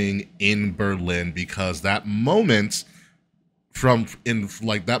winning in Berlin, because that moment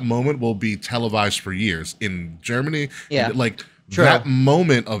that moment will be televised for years in Germany. Yeah. Like True. That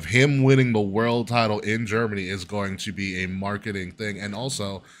moment of him winning the world title in Germany is going to be a marketing thing. And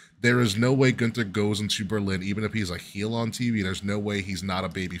also, there is no way Gunther goes into Berlin, even if he's a heel on TV, there's no way he's not a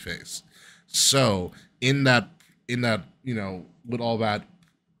babyface. So in that, with all that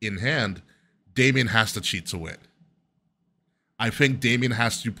in hand, Damien has to cheat to win. I think Damien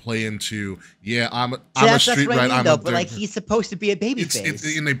has to play into, I'm a street rat. But like, he's supposed to be a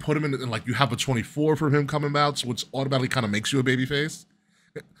babyface. And they put him in, like, you have a 24 for him coming out, so which automatically kind of makes you a babyface.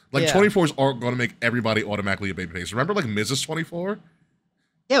 Like, 24s aren't going to make everybody automatically a babyface. Remember, like, Mrs. 24?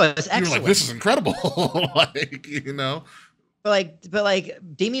 Yeah, it was excellent. You were like, this is incredible. But like,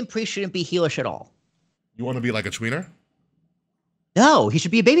 Damien Priest shouldn't be heelish at all. You want to be like a tweener? No, he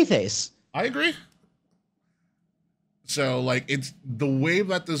should be a babyface. I agree. So, like, it's the way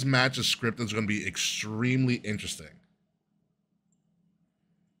that this match is scripted is going to be extremely interesting.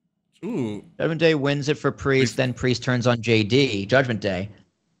 Ooh. Judgment Day wins it for Priest, then Priest turns on JD. Judgment Day.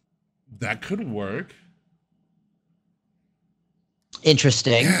 That could work.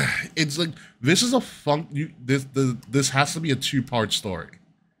 Interesting. Yeah, it's like, this is a this has to be a 2-part story.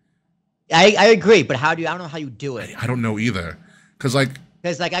 I agree, but I don't know how you do it. I don't know either, because I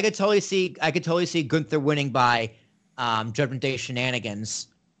could totally see Gunther winning by Judgment Day shenanigans.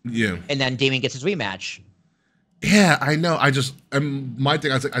 Yeah. And then Damien gets his rematch. Yeah, I know. My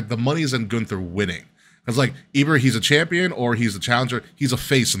thing, I was like, the money's in Gunther winning, because like, either he's a champion or he's a challenger. He's a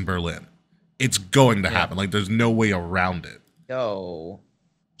face in Berlin. It's going to happen. Like, there's no way around it. Yo,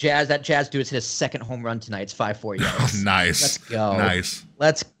 Jazz dude's hit his second home run tonight. It's 5-4 yards. Nice. Let's go. Nice.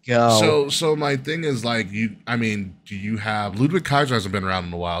 Let's go. So my thing is, like, do you have Ludwig Kaiser hasn't been around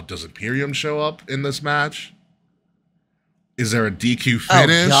in a while? Does Imperium show up in this match? Is there a DQ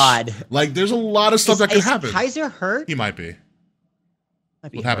finish? Oh God! Like, there's a lot of stuff that could happen. Is Kaiser hurt? He might be.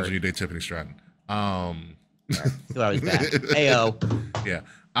 What happens when you date Tiffany Stratton? Thought I was bad. Ayo. Yeah.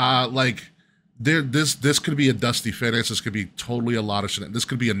 Like, this could be a dusty finish. This could be totally a lot of shit. This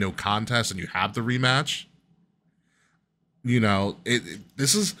could be a no contest, and you have the rematch.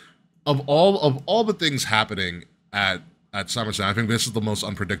 This is of all the things happening at SummerSlam, I think this is the most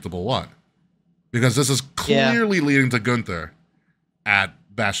unpredictable one, because this is clearly leading to Gunther at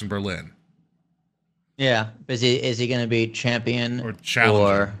Bash in Berlin. Yeah, is he going to be champion or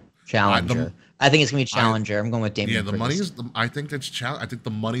challenger? I think it's going to be challenger. I'm going with Damien. Yeah, the money's. I think the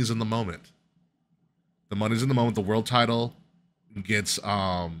money's in the moment. The money's in the moment. The world title gets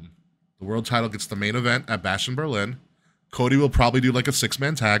the main event at Bash in Berlin. Cody will probably do like a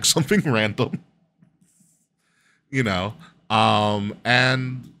 6-man tag, something random.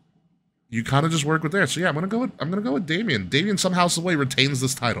 And you kind of just work with there. So yeah, I'm gonna go with Damien. Damien somehow, some way retains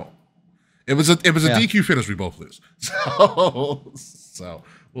this title. It was a DQ finish. We both lose. So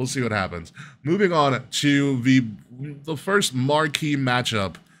we'll see what happens. Moving on to the first marquee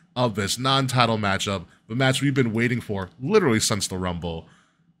matchup of this non-title matchup, the match we've been waiting for literally since the Rumble.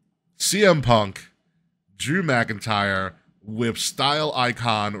 CM Punk, Drew McIntyre with style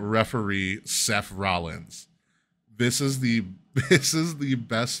icon referee Seth Rollins. This is the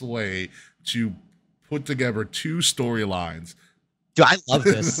best way to put together 2 storylines. Dude, I love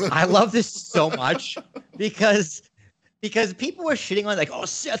this. I love this so much because Because people were shitting on like, oh,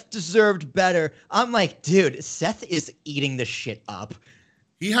 Seth deserved better. I'm like, dude, Seth is eating the shit up.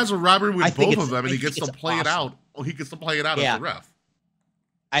 He has a rivalry with both of them, and he I gets think to it's play it awesome. out. Oh, he gets to play it out Yeah. as the ref.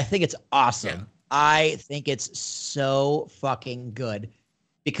 I think it's awesome. Yeah. I think it's so fucking good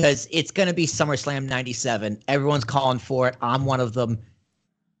because it's going to be SummerSlam 97. Everyone's calling for it. I'm one of them.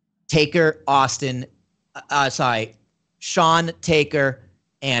 Taker, Austin, Sean, Taker,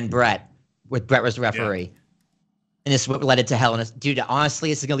 and Brett, with Brett was the referee. Yeah. And this is what led it to Hell in a... Dude, honestly,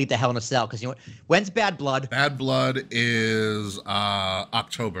 this is going to lead to Hell in a Cell because you know what? When's Bad Blood? Bad Blood is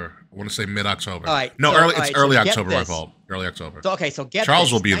October. I want to say mid-October. All right. No, so, early. all It's right, early so get October. My this. fault. Early October. So, okay, so get Charles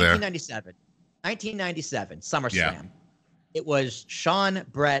this. will be there. 1997, SummerSlam. Yeah. It was Sean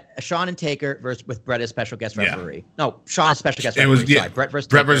and Taker versus with Brett as special guest Yeah. referee. No, Sean as special guest It referee. was- yeah. Sorry, Brett versus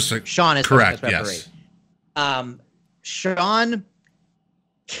Brett Taker. versus- Sean as correct, special guest yes. referee. Sean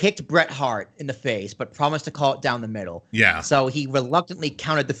kicked Bret Hart in the face, but promised to call it down the middle. Yeah. So he reluctantly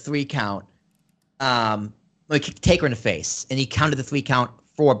counted the 3 count. He kicked Taker in the face, and he counted the 3 count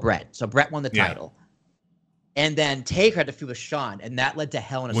for Bret. So Bret won the Yeah. title. And then Taker had to feud with Sean, and that led to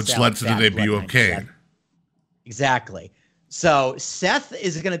Hell in a Which Cell. led to the Bad debut Blood of Kane. 97. Exactly. So Seth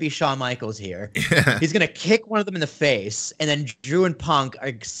is going to be Shawn Michaels here. Yeah. He's going to kick one of them in the face, and then Drew and Punk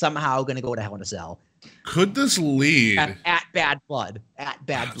are somehow going to go to Hell in a Cell. Could this lead? At Bad Blood. At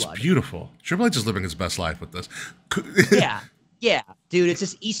Bad It's Blood. beautiful. Triple H is living his best life with this. Yeah. Dude, it's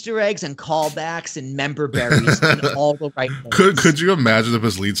just Easter eggs and callbacks and member berries and all the right things. Could you imagine if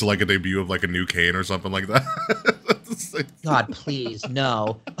this leads to like a debut of like a new Kane or something like that? God, please,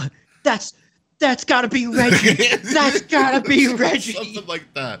 no. That's gotta be Reggie. That's gotta be Reggie. Something like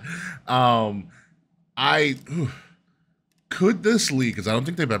that. Could this lead? Because I don't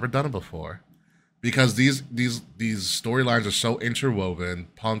think they've ever done it before. Because these storylines are so interwoven.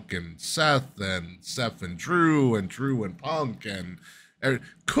 Punk and Seth and Drew and Punk and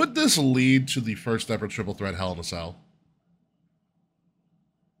could this lead to the first ever triple threat Hell in a Cell?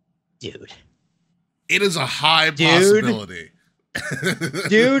 Dude. It is a high possibility.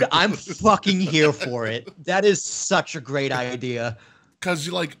 Dude, I'm fucking here for it. That is such a great idea. Because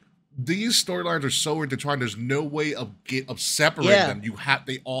you like these storylines are so intertwined. There's no way of separating them.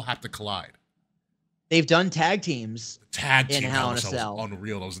 They all have to collide. They've done tag teams. Tag team in Hell in a Cell. Was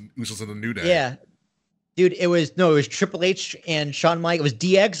unreal. Those Usos in the New Day. Yeah. Dude, it was Triple H and Shawn Michaels. It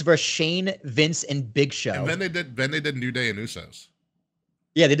was DX versus Shane, Vince, and Big Show. And then they did New Day and Usos.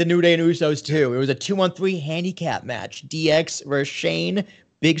 Yeah, they did New Day and Usos too. It was a 2-on-3 handicap match. DX versus Shane,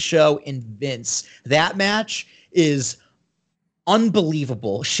 Big Show, and Vince. That match is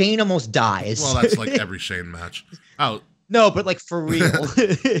unbelievable. Shane almost dies. Well, that's like every Shane match. Oh. No, but like for real.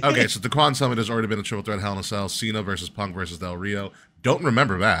 Okay, so the Quan Summit has already been a triple threat Hell in a Cell. Cena versus Punk versus Del Rio. Don't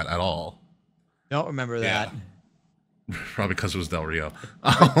remember that at all. Don't remember that. Probably because it was Del Rio.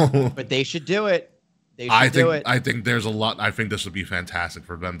 But they should do it. I think there's a lot. I think this would be fantastic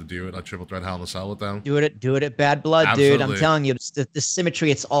for them to do it, a triple threat Hell in a Cell with them. Do it at Bad Blood, Absolutely. dude. I'm telling you, it's the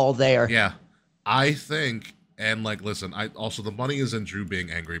symmetry, it's all there. Yeah. I think, and like, listen, also the money is in Drew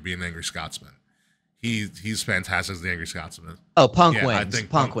being an angry Scotsman. He's fantastic as the angry Scotsman. Oh, Punk Yeah, I wins. think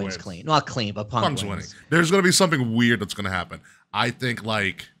Punk Punk wins wins. clean. Not clean, but Punk's wins. winning. There's going to be something weird that's going to happen. I think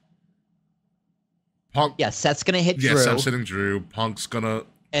like Punk. Yeah, Seth's gonna hit Yeah, Drew, Seth's hitting Drew. Punk's gonna.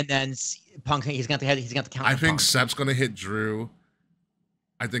 and then Punk he's got to count. I think Punk. Seth's gonna hit Drew.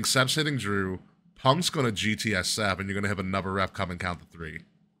 I think Seth's hitting Drew. Punk's gonna GTS Seth, and you're gonna have another ref come and count the 3.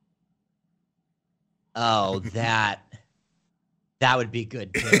 Oh, that would be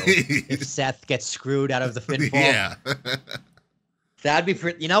good too. If Seth gets screwed out of the pinfall, Yeah. that'd be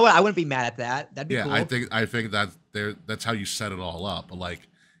pretty. You know what? I wouldn't be mad at that. That'd be Yeah, cool. I think that's how you set it all up. But like,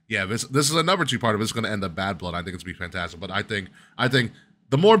 yeah, this is another 2 part of it. It's going to end up Bad Blood. I think it's going to be fantastic. But I think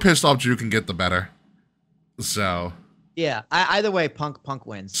the more pissed off Drew can get, the better. So Yeah. Either way, Punk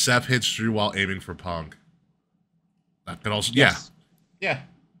wins. Seth hits Drew while aiming for Punk. That could also Yes. yeah.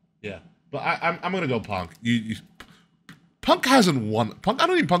 But I'm going to go Punk. Punk hasn't won. I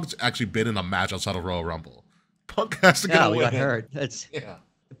don't think Punk's actually been in a match outside of Royal Rumble. Punk has to get No, away. he got hurt. That's Yeah.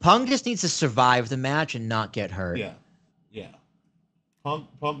 Punk just needs to survive the match and not get hurt. Yeah.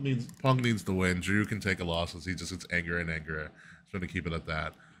 Punk needs to win. Drew can take a loss as he just gets angrier and angrier. So I'm going to keep it at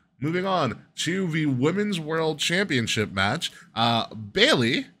that. Moving on to the Women's World Championship match.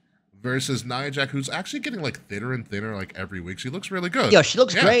 Bayley versus Nia Jax, who's actually getting like thinner and thinner like every week. She looks really good. Yeah, she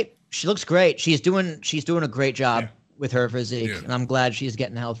looks great. She looks great. She's doing a great job with her physique, and I'm glad she's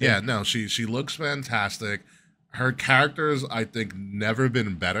getting healthy. Yeah, no, she looks fantastic. Her character's, I think, never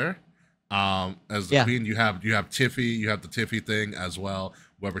been better. As the queen, you have Tiffy, you have the Tiffy thing as well,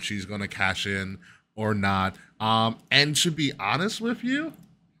 whether she's going to cash in. or not. And to be honest with you,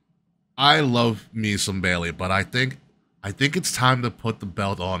 I love me some Bayley, but I think it's time to put the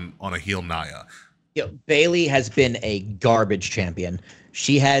belt on a heel Nia. Bayley has been a garbage champion.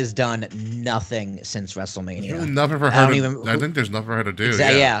 She has done nothing since WrestleMania. Really nothing for her. I think there's nothing for her to do.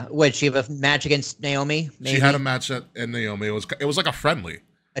 Exactly, yeah. Would she have a match against Naomi? Maybe? She had a match at Naomi. It was like a friendly.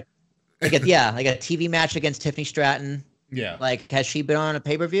 Like a TV match against Tiffany Stratton. Yeah. Like, has she been on a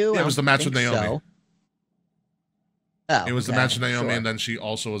pay-per-view? Yeah, it was the match with Naomi. So. Oh, it was the match with Naomi, sure. and then she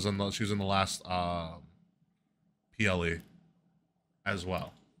also was in the last PLE as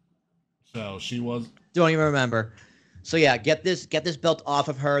well. So she was. Don't even remember. So yeah, get this belt off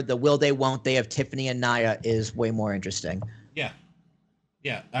of her. The will they won't they of Tiffany and Nia is way more interesting. Yeah.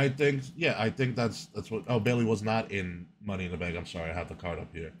 I think that's what. Oh, Bayley was not in Money in the Bank. I'm sorry, I have the card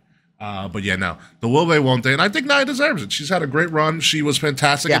up here. But yeah, no, the will they won't they, and I think Nia deserves it. She's had a great run. She was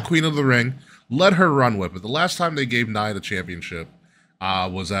fantastic at Queen of the Ring. Let her run with it. The last time they gave Nia the championship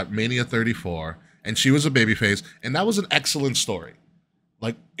was at Mania 34, and she was a babyface, and that was an excellent story.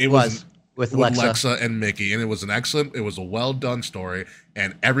 Like it was. With Alexa and Mickey, and it was a well done story,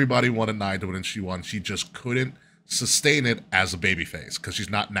 and everybody wanted Nia to win, and she won. She just couldn't sustain it as a babyface because she's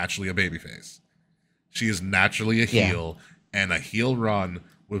not naturally a babyface. She is naturally a heel, and a heel run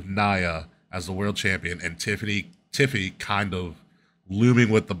with Nia as the world champion and Tiffy kind of looming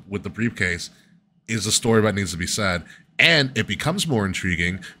with the briefcase is a story that needs to be said, and it becomes more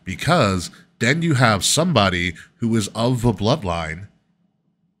intriguing because then you have somebody who is of the bloodline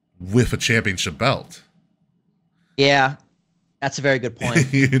with a championship belt. Yeah, that's a very good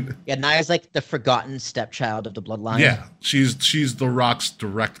point. Yeah, Nia's like the forgotten stepchild of the bloodline. Yeah, she's The Rock's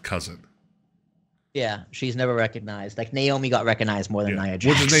direct cousin. Yeah, she's never recognized. Like Naomi got recognized more than Nia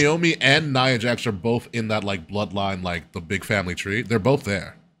Jax. Which is Naomi and Nia Jax are both in that like bloodline, like the big family tree. They're both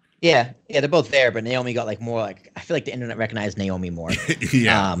there. Yeah, they're both there, but Naomi got like more like I feel like the internet recognized Naomi more.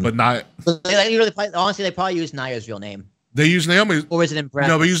 Yeah, but Nia. Honestly, they probably use Nia's real name. They use Naomi's, or is it in brackets?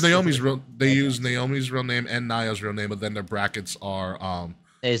 No, they use Naomi's real. They use Naomi's real name and Nia's real name, but then their brackets are.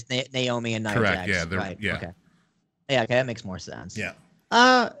 There's Naomi and Nia correct. Jax. Yeah. Right. Yeah. Okay. Yeah. Okay. That makes more sense. Yeah.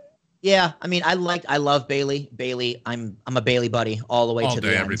 Yeah. I mean, I love Bayley. Bayley. I'm a Bayley buddy all the way to the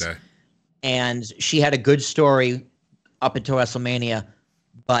end. Every day. And she had a good story up until WrestleMania,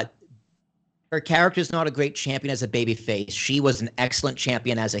 but her character is not a great champion as a babyface. She was an excellent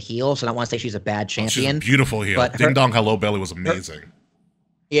champion as a heel, so I don't want to say she's a bad champion. She's a beautiful heel. But Ding Dong Hello Bayley was amazing.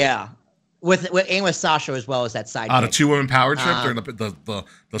 Yeah, with Sasha as well as that side. The 2-woman power trip during the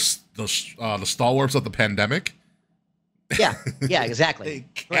stalwarts of the pandemic. Yeah, exactly.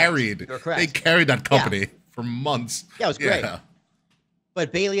 They carried that company for months. Yeah, it was great.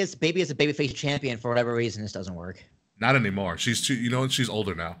 But Bayley is a babyface champion for whatever reason. This doesn't work. Not anymore. She's too. She's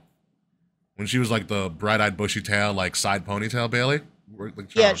older now. When she was like the bright-eyed, bushy tail, like side ponytail Bayley.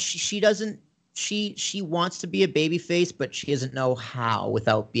 Yeah, she doesn't. She wants to be a baby face, but she doesn't know how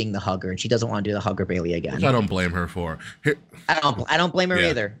without being the hugger, and she doesn't want to do the hugger Bayley again. Which I don't blame her for. I don't blame her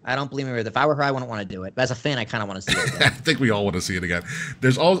either. I don't blame her either. If I were her, I wouldn't want to do it. But as a fan, I kind of want to see it again. I think we all want to see it again.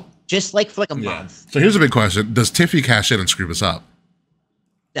 Just like for like a month. So here's a big question: does Tiffy cash in and screw us up?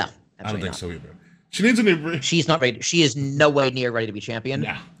 No, I don't think so either. She needs a new. She's not ready. She is no way near ready to be champion.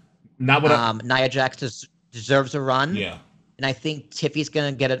 Yeah. Not what Nia Jax deserves a run. Yeah. And I think Tiffy's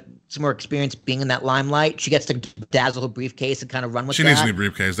going to get some more experience being in that limelight. She gets to dazzle her briefcase and kind of run with that. She needs a new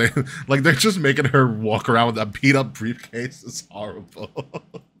briefcase. They're just making her walk around with that beat up briefcase. It's horrible.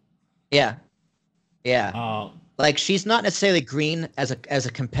 Yeah. Like she's not necessarily green as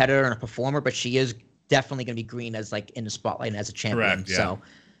a competitor and a performer, but she is definitely going to be green as like in the spotlight and as a champion. Correct, yeah. So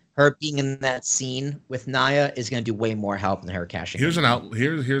her being in that scene with Nia is going to do way more help than her cashing. Here's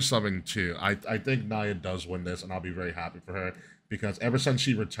something too. I think Nia does win this, and I'll be very happy for her because ever since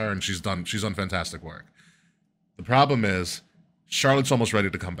she returned, she's done fantastic work. The problem is Charlotte's almost ready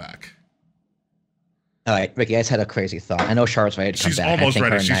to come back. All right, Ricky, I just had a crazy thought. I know Charlotte's ready to come back. She's almost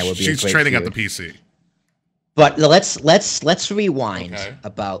ready. She's training feud. at the PC. But let's rewind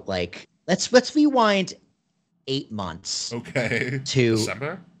about like let's rewind 8 months. Okay. To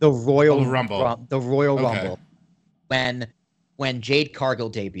December? The Royal Rumble. The Royal Rumble. When Jade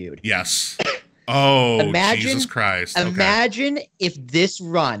Cargill debuted. Yes. Oh, Jesus Christ. Imagine if this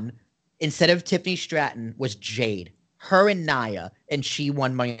run, instead of Tiffany Stratton, was Jade. Her and Nia, and she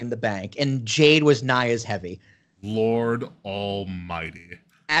won Money in the Bank. And Jade was Nia's heavy. Lord Almighty.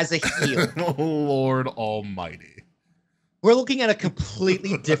 As a heel. Lord Almighty. We're looking at a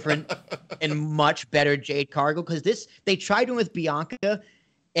completely different and much better Jade Cargill because they tried doing with Bianca,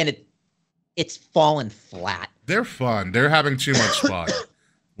 and it's fallen flat. They're fun. They're having too much fun.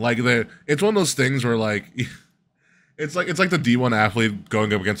 Like it's one of those things where like it's like the D1 athlete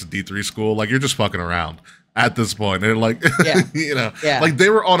going up against a D3 school. Like you're just fucking around at this point. They're like, you know, like they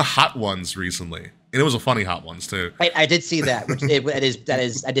were on Hot Ones recently, and it was a funny Hot Ones too. I did see that, which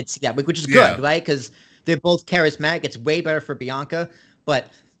I did see that, which is good, right? Because they're both charismatic. It's way better for Bianca,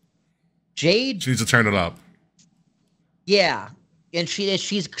 but Jade, she needs to turn it up. Yeah, and she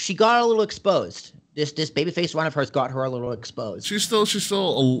got a little exposed. This babyface run of hers got her a little exposed. She's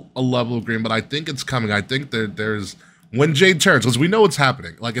still a level of green, but I think it's coming. I think there's when Jade turns, because we know it's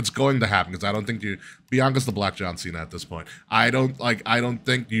happening. Like it's going to happen. Because I don't think Bianca's the Black John Cena at this point. I don't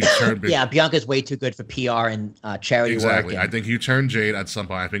think you turn. Yeah, Bianca's way too good for PR and charity work. Exactly. I think you turn Jade at some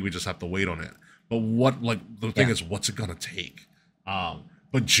point. I think we just have to wait on it. But the thing is, what's it gonna take?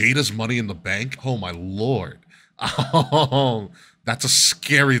 But Jade is Money in the Bank. Oh my lord. Oh, that's a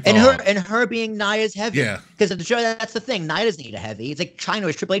scary thought. And her being Nia's heavy. Yeah. Because that's the thing. Nia doesn't need a heavy. It's like China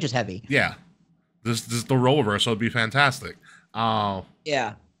is Triple H's heavy. Yeah. This is the role reversal would be fantastic.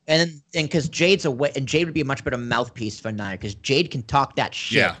 Yeah. And because Jade's away, and Jade would be a much better mouthpiece for Nia because Jade can talk that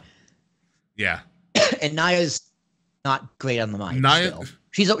shit. Yeah. Yeah. And Nia's not great on the mic. Nia,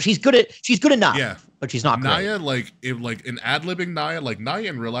 still. She's good enough. Yeah. But she's not great. Nia, like in ad-libbing Nia, like Nia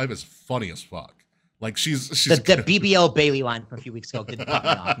in real life is funny as fuck. Like she's the BBL Bayley line from a few weeks ago didn't put me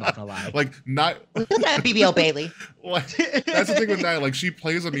off. I'm not gonna lie. Like not look at BBL Bayley. Like, that's the thing with Nia. Like she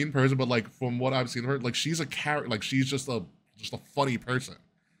plays a mean person, but like from what I've seen her, like she's a character. Like she's just a funny person,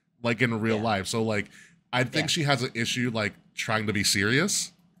 like in real life. So like I think she has an issue like trying to be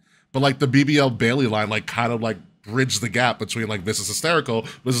serious, but like the BBL Bayley line like kind of like bridged the gap between like this is hysterical,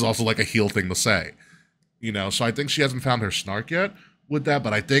 this is also like a heel thing to say, you know. So I think she hasn't found her snark yet with that,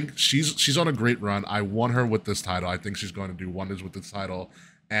 but I think she's on a great run. I want her with this title. I think she's going to do wonders with this title,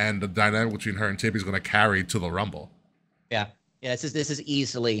 and the dynamic between her and Tippy is going to carry to the Rumble. Yeah. This is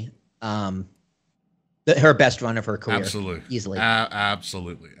easily her best run of her career. Absolutely, easily,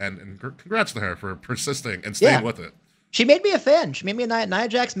 absolutely, and congrats to her for persisting and staying with it. She made me a fan. She made me Nia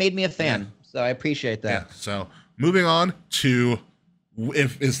Jax made me a fan, so I appreciate that. Yeah. So moving on to.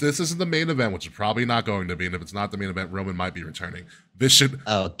 If this isn't the main event, which is probably not going to be, and if it's not the main event, Roman might be returning. This should.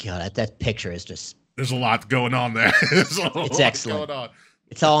 Oh god, that picture is just. There's a lot going on there. It's excellent. Going on.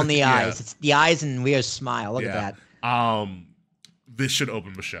 It's all in the eyes. It's the eyes and Rhea's smile. Look at that. This should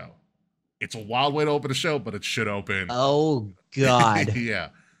open the show. It's a wild way to open a show, but it should open. Oh god. Yeah.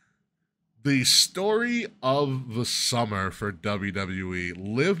 The story of the summer for WWE: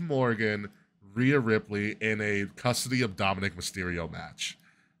 Liv Morgan, Rhea Ripley in a custody of Dominic Mysterio match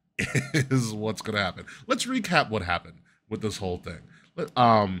is what's going to happen. Let's recap what happened with this whole thing.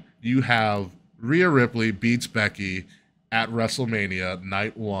 You have Rhea Ripley beats Becky at WrestleMania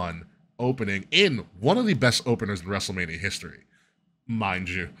Night 1, opening in one of the best openers in WrestleMania history, mind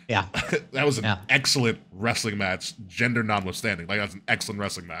you. Yeah. That was an excellent wrestling match, gender notwithstanding. Like, that's an excellent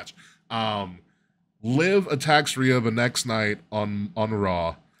wrestling match. Liv attacks Rhea the next night on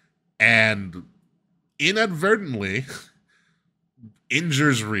Raw, and inadvertently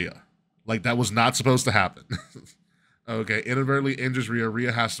injures Rhea. Like, that was not supposed to happen. Okay, inadvertently injures Rhea.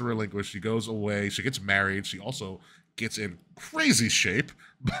 Rhea has to relinquish. She goes away. She gets married. She also gets in crazy shape,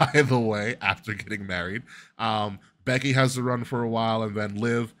 by the way, after getting married. Becky has to run for a while, and then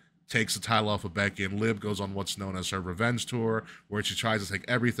Liv takes the title off of Becky, and Liv goes on what's known as her revenge tour, where she tries to take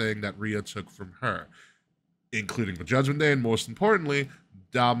everything that Rhea took from her, including the Judgment Day, and most importantly,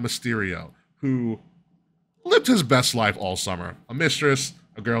 Dom Mysterio, who lived his best life all summer. A mistress,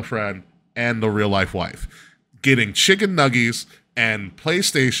 a girlfriend, and a real-life wife. Getting chicken nuggies and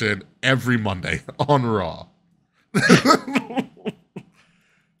PlayStation every Monday on Raw.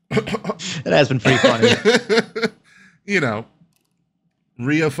 It has been pretty funny. You know,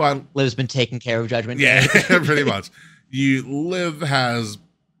 Rhea finally... Liv's been taking care of Judgment Day. Yeah, pretty much. Liv has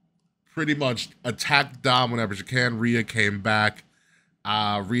pretty much attacked Dom whenever she can. Rhea came back.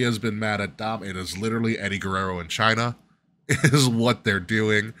 Rhea's been mad at Dom. It is literally Eddie Guerrero in China is what they're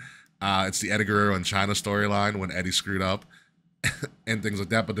doing. It's the Eddie Guerrero in China storyline when Eddie screwed up and things like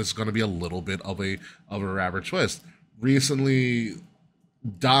that. But this is going to be a little bit of a rabbit twist. Recently,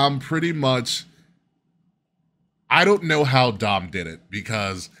 Dom pretty much... I don't know how Dom did it,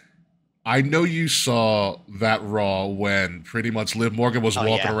 because I know you saw that Raw when pretty much Liv Morgan was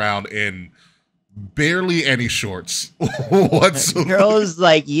walking around in barely any shorts whatsoever. Girls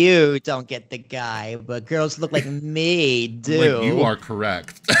like you don't get the guy, but girls look like me do. Like, you are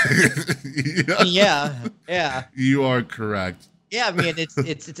correct. Yeah. You are correct. Yeah, I mean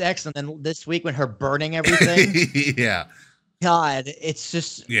it's excellent. And this week when her burning everything, yeah. God, it's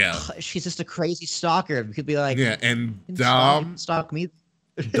just she's just a crazy stalker. You could be like, and Dom stalk me.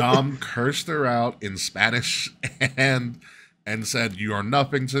 Dom cursed her out in Spanish and said, "You are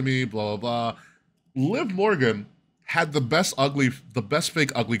nothing to me." Blah blah blah. Liv Morgan had the best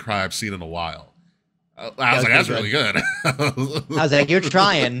fake ugly cry I've seen in a while. I was like, that's really good. I was like, you're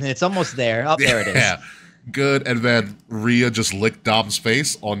trying. It's almost there. Oh, there it is. Yeah, good. And then Rhea just licked Dom's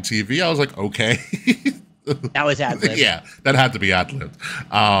face on TV. I was like, okay. That was ad-libbed. Yeah, that had to be ad-libbed.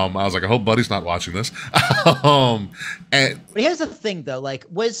 I was like, I hope Buddy's not watching this. But here's the thing, though. Like,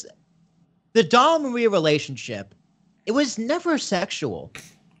 was the Dom and Rhea relationship, it was never sexual.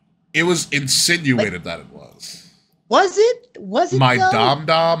 It was insinuated that it was. Was it? Was it? My though?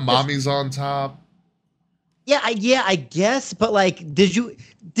 dom, mommy's on top. Yeah, I guess. But like, did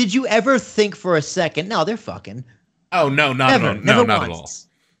you ever think for a second? No, they're fucking. Oh no, not at all. No, not at all.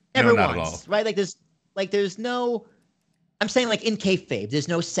 Never not once, at all. right? There's no. I'm saying like in kayfabe, there's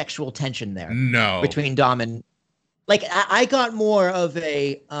no sexual tension there. No. Between Dom and, like, I got more of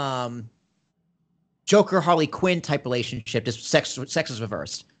a Joker Harley Quinn type relationship. Just sex is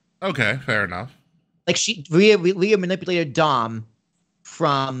reversed. Okay, fair enough. Like Rhea manipulated Dom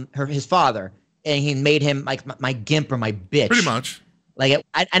from his father, and he made him like my gimp or my bitch. Pretty much. Like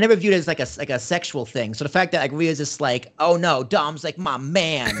I never viewed it as like a sexual thing. So the fact that like Rhea's just like, oh no, Dom's like my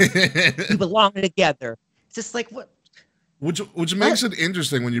man, we belong together. It's just like what? Which makes it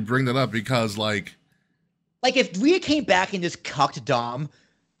interesting when you bring that up, because like if Rhea came back and just cucked Dom,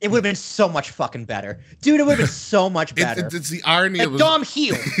 it would have been so much fucking better, dude. It would have been so much better. It's the irony like, of Dom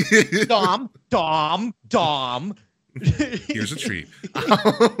heel, Dom. Here's a treat.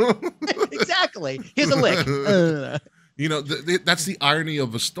 Exactly. Here's a lick. You know, that's the irony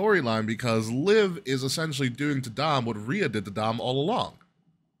of the storyline, because Liv is essentially doing to Dom what Rhea did to Dom all along.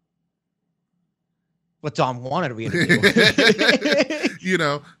 What Dom wanted Rhea to do. You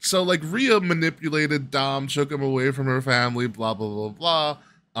know, so like Rhea manipulated Dom, took him away from her family, blah, blah, blah, blah.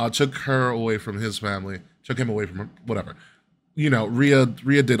 Took her away from his family, took him away from her, whatever. You know, Rhea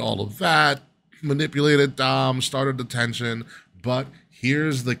did all of that, manipulated Dom, started the tension, but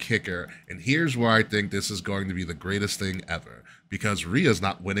here's the kicker, and here's where I think this is going to be the greatest thing ever, because Rhea's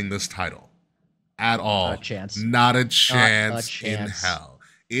not winning this title at all. Not a chance. Not a chance in hell.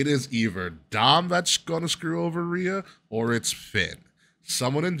 It is either Dom that's going to screw over Rhea, or it's Finn.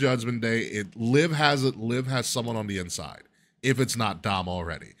 Someone in Judgment Day. Liv has someone on the inside. If it's not Dom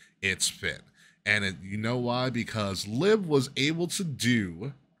already, it's Finn. And you know why? Because Liv was able to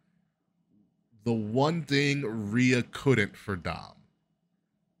do the one thing Rhea couldn't for Dom.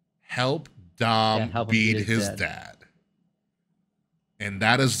 Help Dom beat his dad. And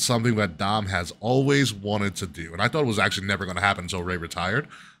that is something that Dom has always wanted to do. And I thought it was actually never going to happen until Ray retired.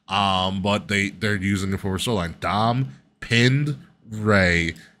 But they're using it for a storyline. Dom pinned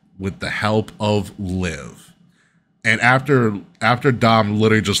Ray with the help of Liv. And after Dom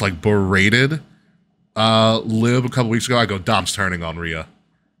literally just like berated Liv a couple weeks ago, I go, Dom's turning on Rhea.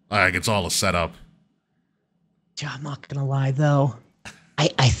 Like, it's all a setup. I'm not gonna lie though. I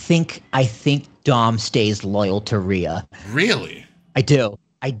think Dom stays loyal to Rhea. Really? I do,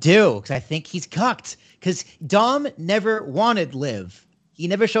 because I think he's cucked. Because Dom never wanted Liv. He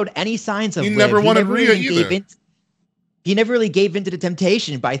never showed any signs of Liv. He never wanted Rhea either. He never really gave in to the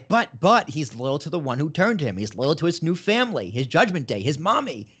temptation, but he's loyal to the one who turned him. He's loyal to his new family, his Judgment Day, his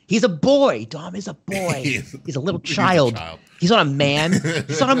mommy. He's a boy. Dom is a boy. He's a little child. He's not a man.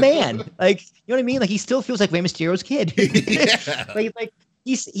 He's not a man. Like, you know what I mean? Like, he still feels like Rey Mysterio's kid. Yeah. like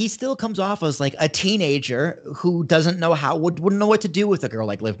he still comes off as like a teenager who doesn't know wouldn't know what to do with a girl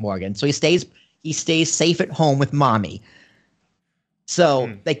like Liv Morgan. So he stays safe at home with mommy.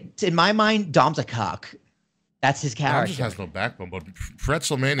 So like in my mind, Dom's a cock. That's his character. Dom just has no backbone, but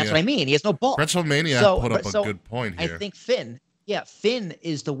WrestleMania. That's what I mean. He has no balls. WrestleMania put up a good point here. I think Finn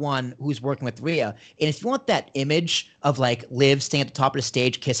is the one who's working with Rhea. And if you want that image of like Liv standing at the top of the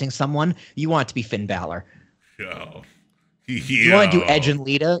stage kissing someone, you want it to be Finn Balor. Yo. You want to do Edge and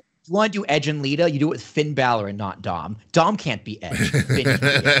Lita? You want to do Edge and Lita? You do it with Finn Balor and not Dom. Dom can't be Edge. Finn can be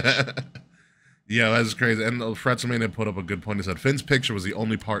Edge. Yeah, that's crazy. And WrestleMania put up a good point. He said Finn's picture was the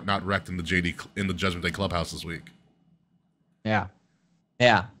only part not wrecked in the Judgment Day Clubhouse this week. Yeah.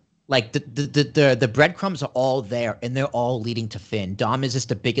 Like the breadcrumbs are all there, and they're all leading to Finn. Dom is just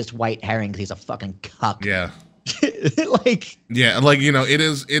the biggest white herring because he's a fucking cuck. Yeah. Like you know, it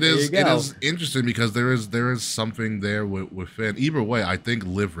is interesting because there is something there with Finn. Either way, I think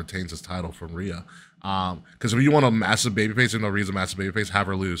Liv retains his title from Rhea. Because if you want a massive babyface, even though Rhea's a massive babyface, have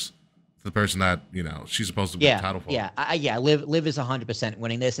her lose. The person that, you know, she's supposed to be the title for. Liv is 100%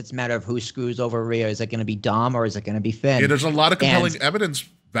 winning this. It's a matter of who screws over Rhea. Is it going to be Dom or is it going to be Finn? Yeah, there's a lot of compelling evidence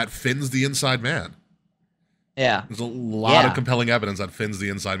that Finn's the inside man. Yeah. There's a lot of compelling evidence that Finn's the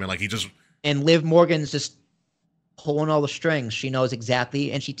inside man. Like he just and Liv Morgan's just pulling all the strings. She knows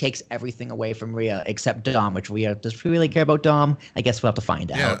exactly, and she takes everything away from Rhea except Dom, which Rhea does really care about Dom. I guess we'll have to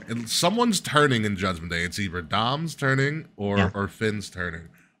find out. Yeah, and someone's turning in Judgment Day. It's either Dom's turning or Finn's turning.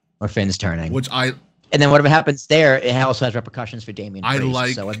 Or Finn's turning. And then whatever happens there, it also has repercussions for Damien. I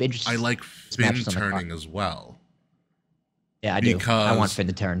like Finn turning as well. Yeah, I do. I want Finn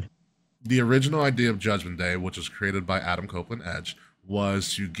to turn. The original idea of Judgment Day, which was created by Adam Copeland Edge,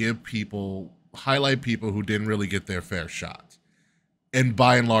 was to highlight people who didn't really get their fair shot. And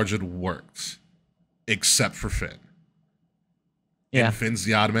by and large, it worked. Except for Finn. Yeah. And Finn's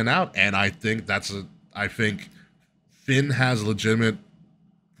the odd man out. And I think I think Finn has a legitimate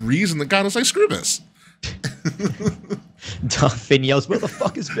reason to kind of say, screw this. Finn yells, "Where the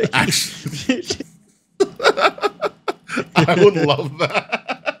fuck is Vicky?" I would love that.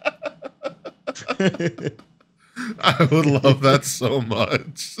 I would love that so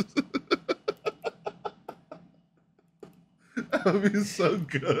much. That would be so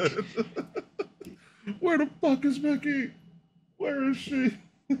good. Where the fuck is Vicky? Where is she?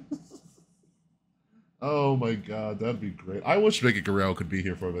 Oh my god, that'd be great. I wish Vicky Guerrero could be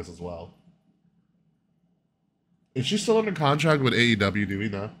here for this as well. Is she still under contract with AEW? Do we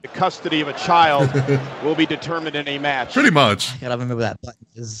know? The custody of a child will be determined in a match. Pretty much. I gotta remember that button.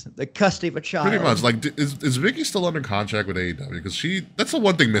 Is the custody of a child. Pretty much. Like, is Vicky still under contract with AEW? Because that's the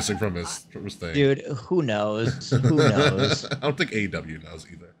one thing missing from his thing. Dude, who knows? Who knows? I don't think AEW knows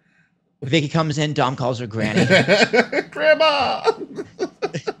either. Vicky comes in, Dom calls her Granny. Grandma!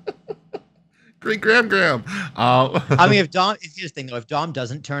 Great Graham. I mean, here's the thing though, if Dom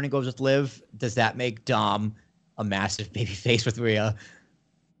doesn't turn and goes with Liv, does that make Dom a massive baby face with Rhea?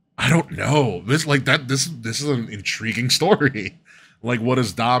 I don't know. This is an intriguing story. Like, what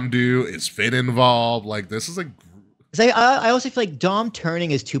does Dom do? Is Finn involved? Like, this is I also feel like Dom turning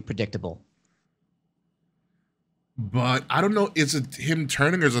is too predictable. But I don't know, is it him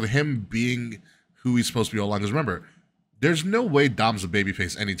turning or is it him being who he's supposed to be all along? Because remember, there's no way Dom's a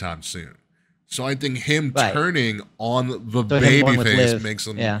babyface anytime soon. So I think him turning on the babyface makes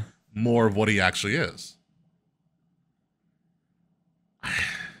him more of what he actually is.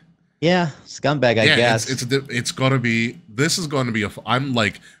 Yeah, scumbag, I guess. It's gonna be. This is going to be I'm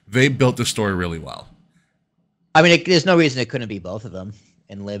like, they built the story really well. I mean, there's no reason it couldn't be both of them,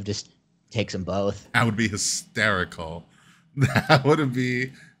 and Liv just takes them both. That would be hysterical. That would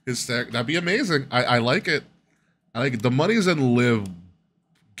be hysterical. That'd be amazing. I like it. I like it. The money's in Liv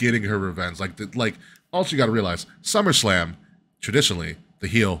getting her revenge. Like also you got to realize SummerSlam, traditionally the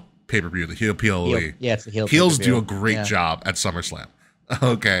heel pay-per-view, the heel PLE. Yeah, it's the heel. Heels do a great job at SummerSlam.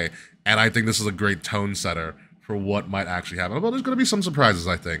 Okay, and I think this is a great tone setter for what might actually happen. But there's going to be some surprises,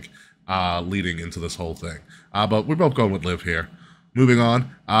 I think, leading into this whole thing. But we're both going with Liv here. Moving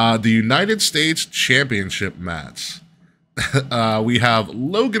on, the United States Championship match. We have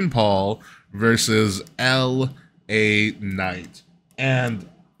Logan Paul versus LA Knight. And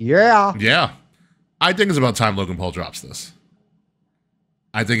yeah, I think it's about time Logan Paul drops this.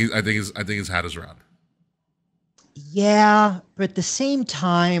 I think he's had his run. Yeah, but at the same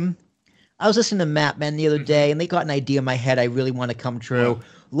time, I was listening to Matt Men the other day, and they got an idea in my head I really want to come true. Yeah.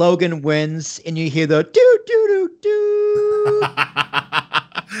 Logan wins, and you hear the doo doo doo doo,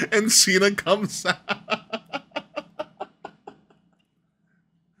 and Cena comes out.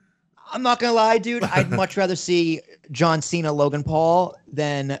 I'm not gonna lie, dude. I'd much rather see John Cena Logan Paul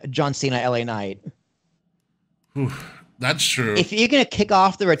than John Cena LA Knight. That's true. If you're gonna kick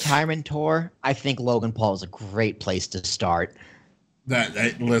off the retirement tour, I think Logan Paul is a great place to start.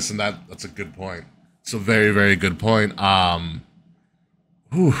 Listen, that's a good point. It's a very, very good point. I'm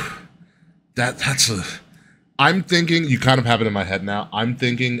thinking, you kind of have it in my head now. I'm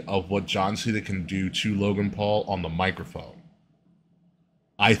thinking of what John Cena can do to Logan Paul on the microphone.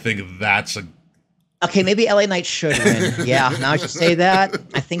 I think that's a... Okay, maybe LA Knight should win. Yeah, now I should say that.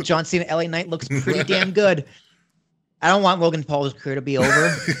 I think John Cena LA Knight looks pretty damn good. I don't want Logan Paul's career to be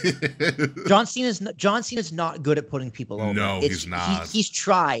over. John Cena's not good at putting people over. No, he's not. He's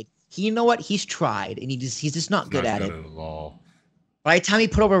tried. You know what? He's tried, and he's just not good at it. At all. By the time he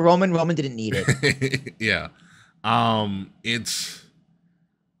put over Roman didn't need it. Yeah. And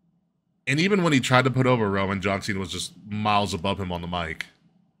even when he tried to put over Roman, John Cena was just miles above him on the mic.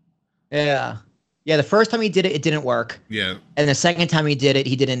 Yeah. Yeah, the first time he did it, it didn't work. Yeah. And the second time he did it,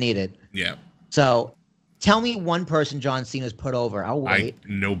 he didn't need it. Yeah. So, tell me one person John Cena's put over. I'll wait.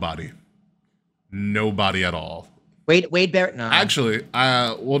 Nobody. Nobody at all. Wade Barrett? No. Actually,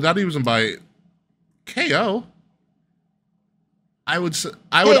 not even by KO. I would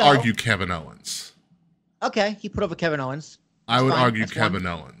argue Kevin Owens. Okay, he put over Kevin Owens. I would fine. argue That's Kevin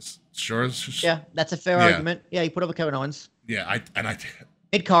one. Owens. Sure. Yeah, that's a fair argument. Yeah, he put over Kevin Owens. Yeah,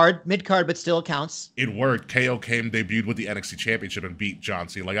 Mid card, but still counts. it worked. KO came, debuted with the NXT Championship and beat John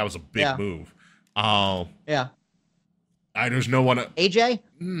Cena. Like that was a big move. Yeah. There's no one. AJ?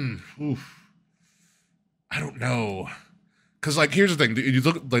 I don't know. Because like here's the thing, you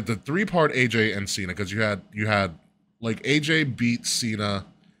look like the 3-part AJ and Cena, because you had like AJ beat Cena,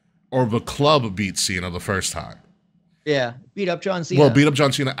 or the club beat Cena the first time. Yeah, beat up John Cena. Well, beat up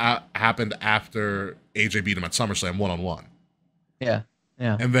John Cena happened after AJ beat him at SummerSlam 1-on-1. Yeah.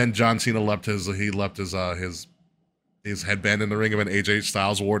 And then John Cena left his headband in the ring, and then AJ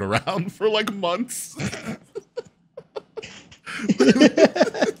Styles wore it around for like months.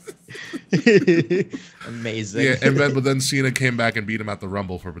 Amazing. Yeah, but then Cena came back and beat him at the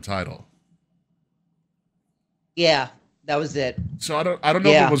Rumble for the title. Yeah, that was it. So I don't know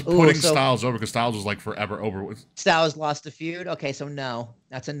if it was putting Styles over, because Styles was like forever over with. Styles lost the feud. Okay, so no,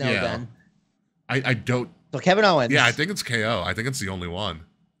 that's a no then. I don't. So Kevin Owens. Yeah, I think it's KO. I think it's the only one.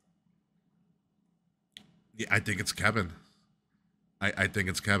 Yeah, I think it's Kevin. I think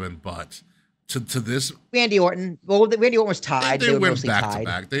it's Kevin, but to this, Randy Orton. Well, Randy Orton was tied. They were went back tied. to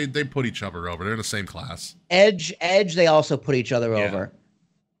back. They put each other over. They're in the same class. Edge. They also put each other over,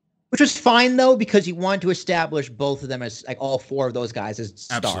 which was fine though, because you wanted to establish both of them as like all 4 of those guys as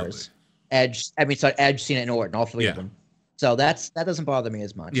stars. Absolutely. Edge, Cena, and Orton, all 3 of them. So that doesn't bother me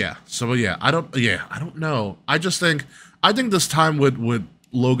as much. Yeah. So I don't know. I think this time with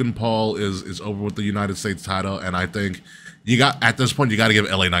Logan Paul is over with the United States title, and I think at this point you got to give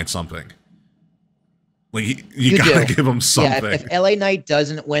LA Knight something. Like you got to give him something. Yeah, if LA Knight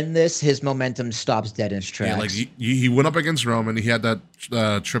doesn't win this, his momentum stops dead in its tracks. Yeah, like he went up against Roman. He had that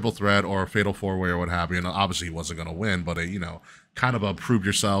triple threat or a fatal 4-way or what have you, and obviously he wasn't going to win. But kind of prove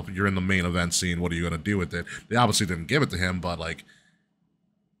yourself. You're in the main event scene. What are you going to do with it? They obviously didn't give it to him, but like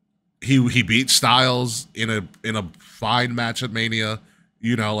he beat Styles in a fine match at Mania.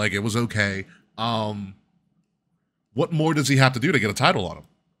 Like it was okay. What more does he have to do to get a title on him?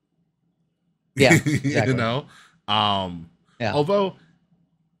 Yeah, exactly. Although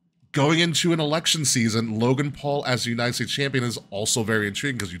going into an election season, Logan Paul as the United States champion is also very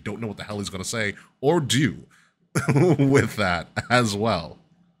intriguing, because you don't know what the hell he's going to say or do with that as well.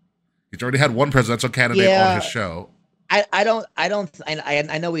 He's already had one presidential candidate on his show. I know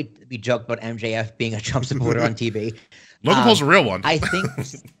we joked about MJF being a Trump supporter on TV. Logan Paul's a real one. I think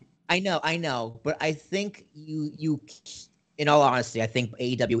I know, but I think you in all honesty, I think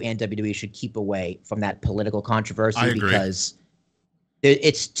AEW and WWE should keep away from that political controversy, because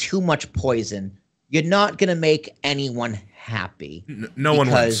it's too much poison. You're not going to make anyone happy. No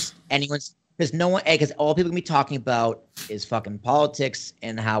one wins. Because all people can be talking about is fucking politics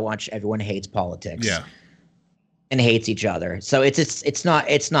and how much everyone hates politics. Yeah. And hates each other. So it's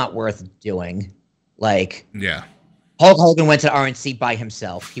not worth doing. Like, yeah. Hulk Hogan went to the RNC by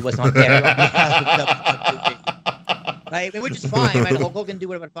himself. He was not there on behalf of WWE. Right? Which is fine, right? Hulk Hogan do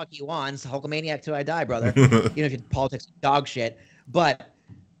whatever the fuck he wants. Hulkamaniac till I die, brother. If your politics is dog shit. But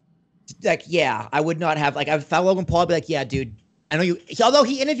like, yeah, I would not have, like, if I found Logan Paul, I'd be like, yeah, dude, I know you, although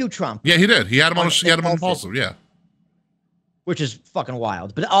he interviewed Trump. Yeah, he did. He had him on Impulsive, yeah. Which is fucking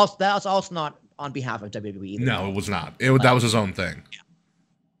wild. But also, that was also not on behalf of WWE either. No, it was not. That was his own thing.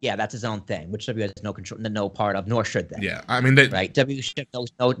 Yeah, that's his own thing, which WWE has no control, no part of, nor should they. Yeah, I mean, right? WWE should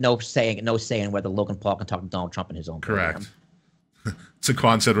no saying whether Logan Paul can talk to Donald Trump in his own program. Correct.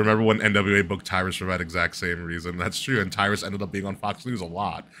 Saquon said, "Remember when NWA booked Tyrus for that exact same reason?" That's true, and Tyrus ended up being on Fox News a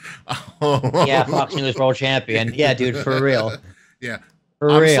lot. Yeah, Fox News world champion. Yeah, dude, for real. Yeah, for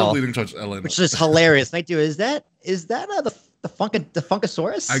I'm real. still leading towards LA, which is hilarious. Like, dude, is that the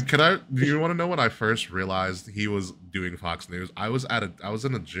Funkasaurus? Do you want to know when I first realized he was doing Fox News? I was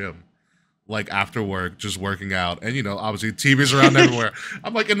in a gym, like after work, just working out, and obviously TVs around everywhere.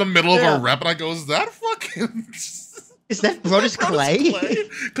 I'm like in the middle of a rep, and I go, "Is that fucking? Is that Brodus Clay?"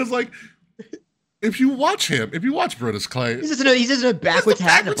 Because like, if you watch Brodus Clay, he's just in a backwards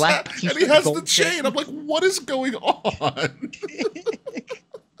hat and a black t-shirt, and he has the chain. I'm like, what is going on?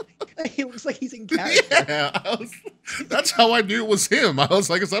 He looks like he's in character. Yeah, that's how I knew it was him. I was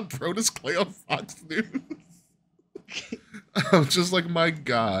like, is that Brodus Clay on Fox News? I was just like, my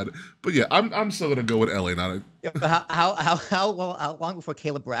God. But yeah, I'm still gonna go with LA. Yeah, but how long before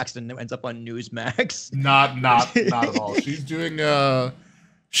Caleb Braxton ends up on Newsmax? Not at all. She's doing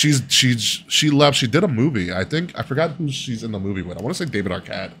she left. She did a movie. I forgot who she's in the movie with. I want to say David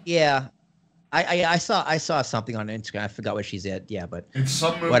Arquette. Yeah. I saw something on Instagram. I forgot what she's at. Yeah, but In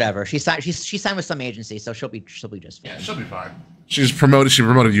some whatever. She signed with some agency, so she'll be just fine. Yeah, she'll be fine. She promoted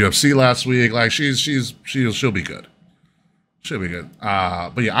UFC last week. Like she'll be good. She'll be good.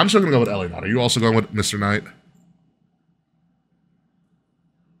 But yeah, I'm still gonna go with LA Knight. Are you also going with Mr. Knight?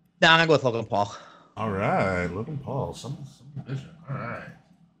 No, I'm gonna go with Logan Paul. All right, Logan Paul. Some division. All right.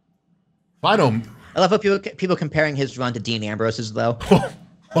 Final. I love how people comparing his run to Dean Ambrose's though.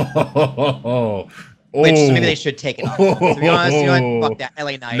 Which maybe they should take it off. To be honest, fuck that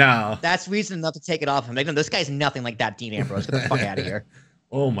LA Knight. No. That's reason enough to take it off him. Like, no, this guy's nothing like that Dean Ambrose. Get the fuck out of here.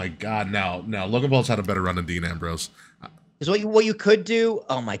 Oh my God! No. Logan Paul's had a better run than Dean Ambrose. Because what you could do.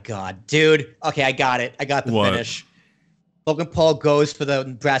 Oh my God, dude. Okay, I got it. I got the finish. Logan Paul goes for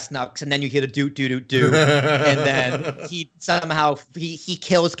the brass knucks, and then you hear the do, and then he somehow he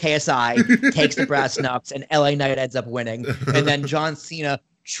kills KSI, takes the brass knucks, and LA Knight ends up winning. And then John Cena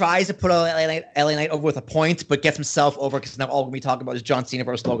tries to put LA Knight over with a point, but gets himself over because now all we're gonna be talking about is John Cena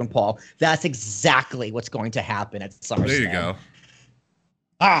versus Logan Paul. That's exactly what's going to happen at SummerSlam. There you go.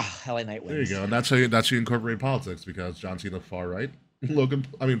 LA Knight wins. There you go, and that's how you incorporate politics, because John Cena far right,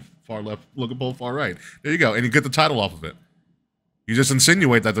 far left, Logan Paul far right. There you go, and you get the title off of it. You just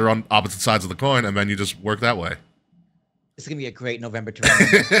insinuate that they're on opposite sides of the coin, and then you just work that way. This is gonna be a great November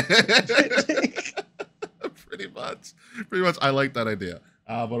tournament. Pretty much. I like that idea.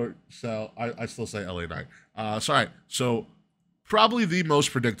 So I still say LA Knight. Sorry. So probably the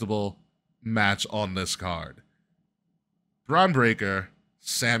most predictable match on this card: Bron Breakker,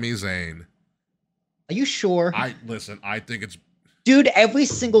 Sami Zayn. Are you sure? I think it's. Dude, every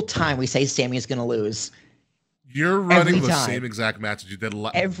single time we say Sami is gonna lose. You're running the same exact match that you did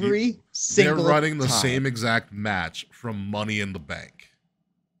every single time. They're running the same exact match from Money in the Bank.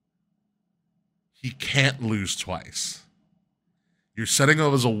 He can't lose twice. You're setting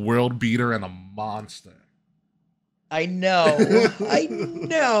him as a world beater and a monster. I know,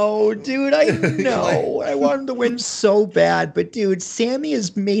 dude. I know. I want him to win so bad, but dude, Sami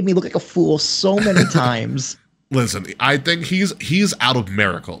has made me look like a fool so many times. Listen, I think he's out of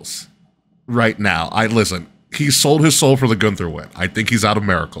miracles right now. He sold his soul for the Gunther win. I think he's out of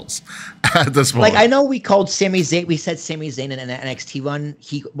miracles at this moment. Like, I know we called Sami Zayn. We said Sami Zayn in an NXT run.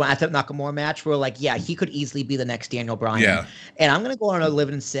 At the Nakamura match, we're like, yeah, he could easily be the next Daniel Bryan. Yeah. And I'm gonna go on a limb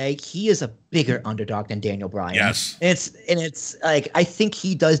and say he is a bigger underdog than Daniel Bryan. Yes. And it's like, I think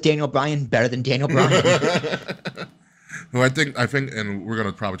he does Daniel Bryan better than Daniel Bryan. Who I think, and we're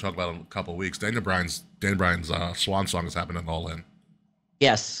gonna probably talk about it in a couple of weeks. Daniel Bryan's swan song is happening All In.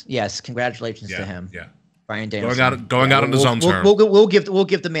 Yes. Congratulations to him. Yeah. Brian Going out on his own terms. We'll give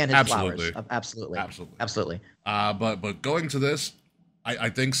the man his flowers. Absolutely. But going to this, I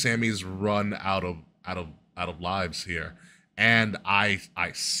think Sami's run out of lives here, and I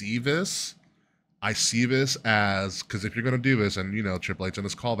see this as, because if you're gonna do this, and Triple H and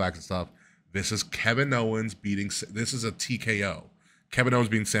his callbacks and stuff, this is Kevin Owens beating. This is a TKO. Kevin Owens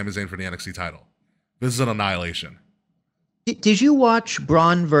beating Sami Zayn for the NXT title. This is an annihilation. Did you watch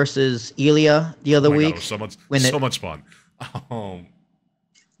Bron versus Ilya the other week? God, so much fun.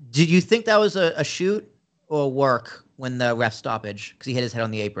 Did you think that was a shoot or work when the ref stoppage, because he hit his head on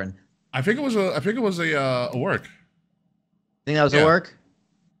the apron? I think it was a work. Think that was a work?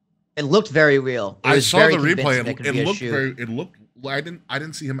 It looked very real. I saw the replay. It looked. I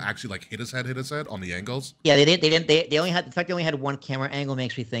didn't see him actually hit his head on the angles. Yeah, they didn't. They only had. In fact, they only had one camera angle.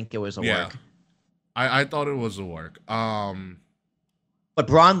 Makes me think it was a work. I thought it was a work. But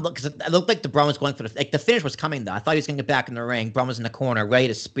Bron because it looked like the Bron was going for the finish was coming though. I thought he was going to get back in the ring. Bron was in the corner, ready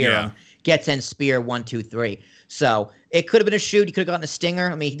to spear him. Gets in, spear 1, 2, 3. So it could have been a shoot. He could have gotten a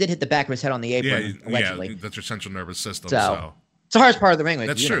stinger. I mean, he did hit the back of his head on the apron. Allegedly. Yeah, that's your central nervous system. So it's the hardest part of the ring.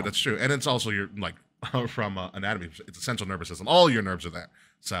 That's true. That's true, and it's also your from anatomy. It's a central nervous system. All your nerves are there.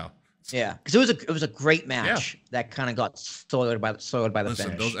 So. Yeah, because it was a great match that kind of got soiled by the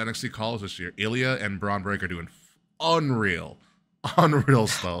finish. Those NXT calls this year, Ilya and Bron Breakker doing unreal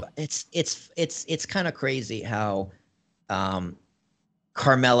stuff. It's kind of crazy how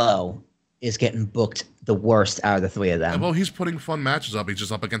Carmelo is getting booked the worst out of the three of them. Well, he's putting fun matches up. He's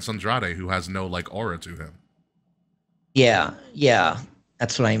just up against Andrade, who has no aura to him. Yeah,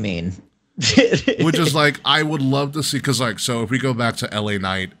 that's what I mean. Which is I would love to see, because so if we go back to LA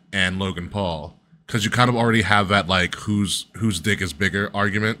Knight and Logan Paul, because you kind of already have that whose dick is bigger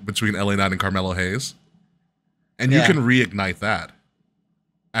argument between LA Knight and Carmelo Hayes, and you can reignite that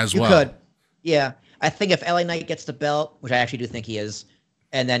as well. You could, yeah. I think if LA Knight gets the belt, which I actually do think he is,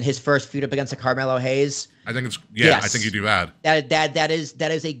 and then his first feud up against Carmelo Hayes, I think it's I think you do add that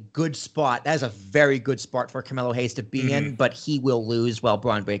is a good spot. That is a very good spot for Carmelo Hayes to be in, but he will lose while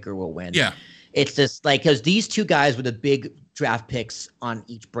Bron Breakker will win. Yeah. It's just like, because these two guys were the big draft picks on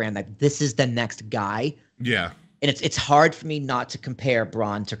each brand. Like, this is the next guy. Yeah. And it's hard for me not to compare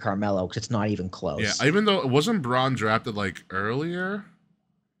Bron to Carmelo because it's not even close. Yeah, even though it wasn't Bron drafted like earlier.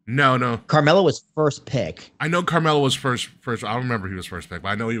 No. Carmelo was first pick. I know Carmelo was first. I don't remember he was first pick, but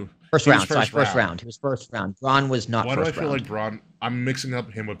I know he first he round. was Sorry, first round. He was first round. Bron was not Why first do I feel round. like Bron? I'm mixing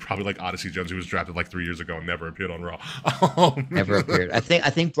up him with probably like Odyssey Jones, who was drafted like 3 years ago and never appeared on Raw. Never appeared. I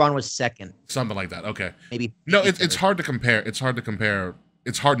think Bron was second. Something like that. Okay. Maybe. No, it's hard to compare. It's hard to compare.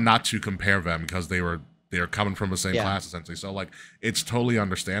 It's hard not to compare them because they're coming from the same class essentially. So like it's totally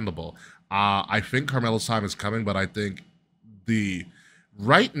understandable. I think Carmelo's time is coming, but I think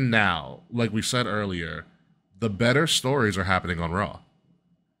right now, like we said earlier, the better stories are happening on Raw.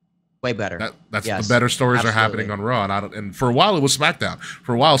 Way better. That's the better stories are happening on Raw, and for a while it was SmackDown.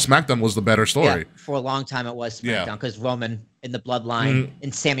 For a while, SmackDown was the better story. Yeah, for a long time it was SmackDown because Roman in the bloodline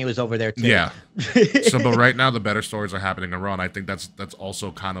and Sami was over there too. Yeah. But right now the better stories are happening on Raw, and I think that's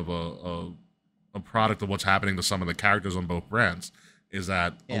also kind of a product of what's happening to some of the characters on both brands. Is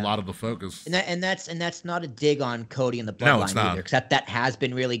that a lot of the focus? And that's not a dig on Cody and the bloodline either, because that has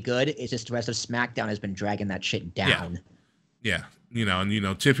been really good. It's just the rest of SmackDown has been dragging that shit down. Yeah.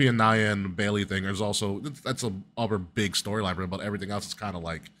 Tiffy and Nia and Bayley thing is also that's a other big storyline, but everything else is kind of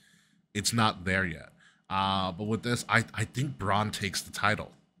like it's not there yet. But with this, I think Bron takes the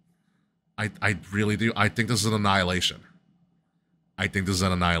title. I really do. I think this is an annihilation.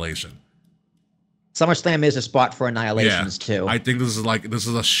 SummerSlam is a spot for annihilations too. I think this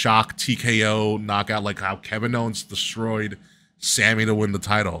is a shock TKO knockout, like how Kevin Owens destroyed Sami to win the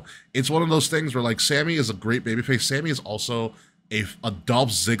title. It's one of those things where like Sami is a great babyface. Sami is also a Dolph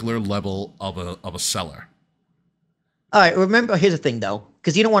Ziggler level of a seller. All right, remember, here's the thing though,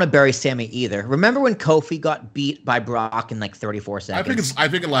 because you don't want to bury Sami either. Remember when Kofi got beat by Brock in like 34 seconds? I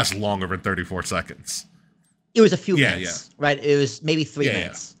think it lasts longer than 34 seconds. It was a few minutes, right? It was maybe 3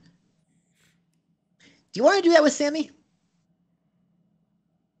 minutes. Do you want to do that with Sami?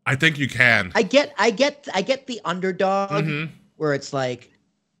 I think you can. I get the underdog where it's like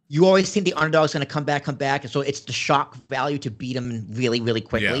you always think the underdog's going to come back, and so it's the shock value to beat him really, really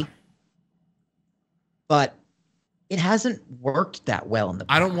quickly. Yeah. But it hasn't worked that well in the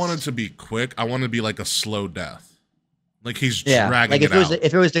past. I don't want it to be quick. I want it to be like a slow death. Like he's dragging like it out.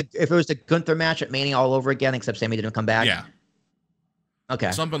 If it was the Gunther match at Mania all over again, except Sami didn't come back. Yeah.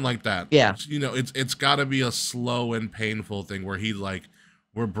 Okay. Something like that. Yeah. It's got to be a slow and painful thing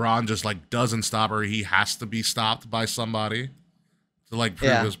where Bron just like doesn't stop, or he has to be stopped by somebody to like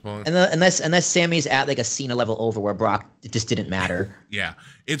prove his point. And unless Sami's at like a Cena level over where Brock, it just didn't matter. Yeah.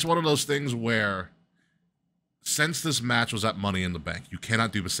 It's one of those things where since this match was at Money in the Bank, you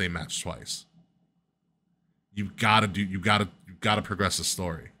cannot do the same match twice. You gotta progress the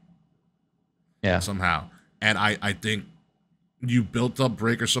story. Yeah. Somehow. And I think you built up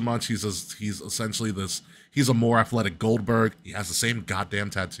Breakker so much. He's essentially he's a more athletic Goldberg. He has the same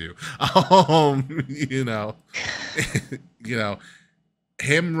goddamn tattoo.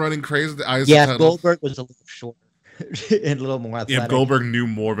 Him running crazy. Goldberg was a little shorter and a little more athletic. If Goldberg knew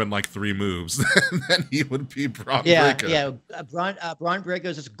more than like 3 moves, then he would be Bron Breakker. Yeah. Bron Breakker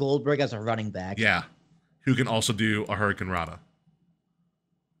is just Goldberg as a running back. Yeah. Who can also do a Hurricane Rana.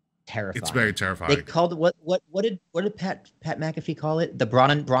 Terrifying. It's very terrifying. They called what did Pat McAfee call it? The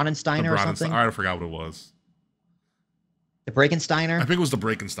Bronensteiner or something? I forgot what it was. The Breakensteiner? I think it was the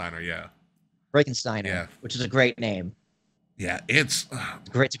Breakensteiner, yeah. Breakensteiner, which is a great name. Yeah, it's a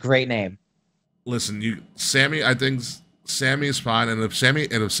great name. Listen, Sami, I think Sami is fine, and if Sami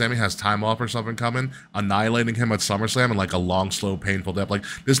has time off or something coming, annihilating him at SummerSlam and like a long, slow, painful death, like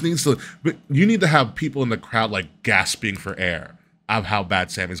this you need to have people in the crowd like gasping for air of how bad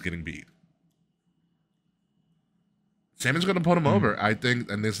Sami's getting beat. Sami's going to put him over, I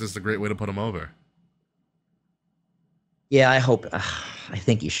think, and this is the great way to put him over. Yeah, I hope. I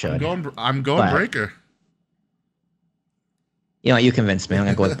think you should. I'm going Breakker. You convinced me. I'm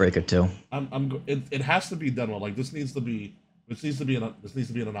gonna go with Breakker too. It has to be done well. Like this needs to be an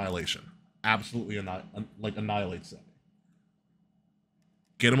annihilation. Absolutely annihilate Sami.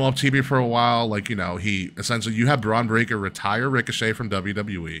 Get him off TV for a while. You have Bron Breakker retire Ricochet from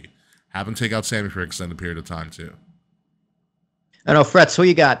WWE. Have him take out Sami for an extended period of time too. I know, Fretz, who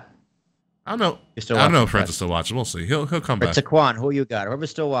you got? I don't know. I don't know if Fretz is still watching. We'll see. He'll come back. Saquon, who you got?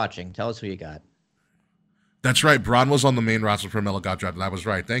 Whoever's still watching, tell us who you got. That's right. Bron was on the main roster for Melo got drafted. I was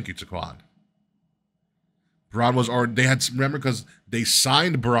right. Thank you, Taquan. Bron was already. They had remember because they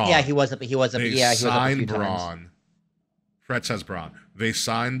signed Bron. Yeah, he was up. He was up. They signed Bron. Fred says Bron. They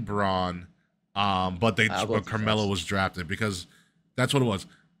signed Bron, but Carmelo was drafted because that's what it was.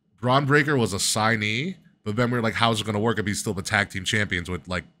 Braun Breaker was a signee, but then we were like, how's it going to work if he's still the tag team champions with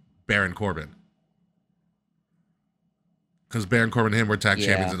like Baron Corbin? Because Baron Corbin and him were tag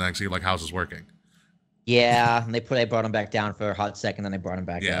champions in NXT. Like, how's this working? Yeah, and they brought him back down for a hot second, then they brought him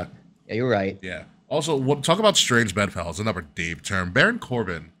back up. Yeah, you're right. Yeah. Also, talk about strange bedfellows, another Dave term. Baron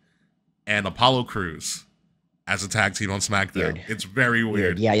Corbin and Apollo Crews as a tag team on SmackDown. Weird. It's very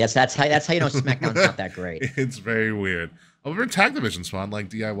weird. Yeah, yes, that's how you know SmackDown's not that great. It's very weird. Over tag division's fun, like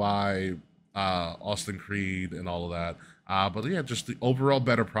DIY, Austin Creed, and all of that. But yeah, just the overall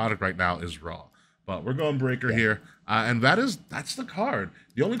better product right now is Raw. But we're going Breaker here, and that's the card.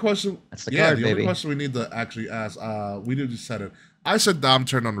 The only question, only question we need to actually ask, we just said it. I said Dom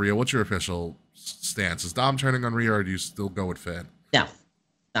turned on Rhea. What's your official stance? Is Dom turning on Rhea, or do you still go with Finn? No,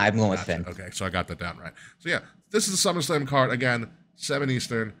 I'm going with Finn. Okay, so I got that down right. So yeah, this is the SummerSlam card again, 7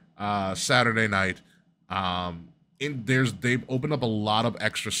 Eastern, Saturday night. They've opened up a lot of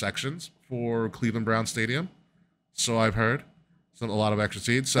extra sections for Cleveland Brown Stadium, so I've heard. So a lot of extra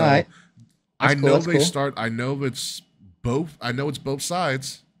seats. So right. I know start. I know it's both. I know it's both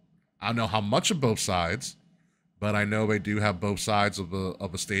sides. I don't know how much of both sides, but I know they do have both sides of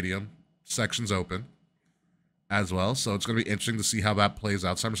a stadium sections open as well. So it's going to be interesting to see how that plays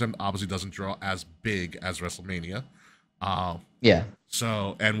out. SummerSlam obviously doesn't draw as big as WrestleMania. Yeah.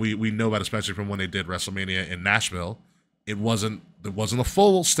 So, and we know that especially from when they did WrestleMania in Nashville, it wasn't a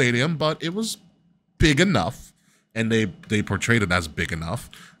full stadium, but it was big enough, and they portrayed it as big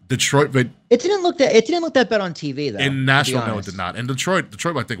enough. Detroit, it didn't look that bad on TV though. In Nashville, no, it did not. And Detroit,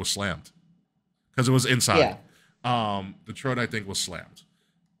 I think was slammed because it was inside. Yeah. Detroit, I think, was slammed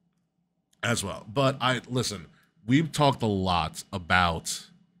as well. But listen, we've talked a lot about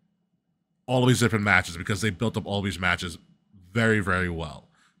all of these different matches because they built up all these matches very, very well.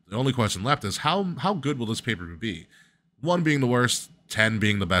 The only question left is how good will this pay-per-view be? 1 being the worst, 10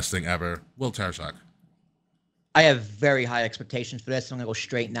 being the best thing ever. Will Tarashak? I have very high expectations for this. I'm gonna go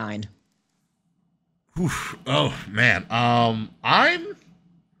straight 9. Oof. Oh man, I'm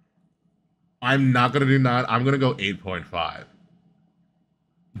not gonna do 9. I'm gonna go 8.5.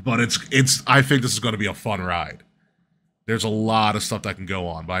 But it's. I think this is gonna be a fun ride. There's a lot of stuff that can go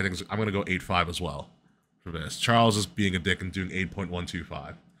on, but I think I'm gonna go 8.5 as well for this. Charles is being a dick and doing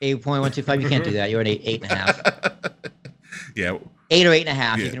 8.125. 8.125. You can't do that. You're at 8.5. Yeah. 8 or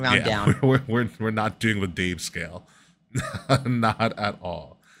 8.5. You can round down. We're not doing the Dave scale, not at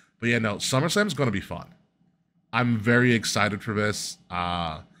all. But yeah, no, SummerSlam is going to be fun. I'm very excited for this.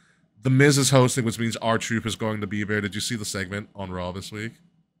 The Miz is hosting, which means R-Truth is going to be there. Did you see the segment on Raw this week?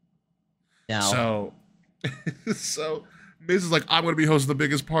 No. So Miz is like, I'm going to be hosting the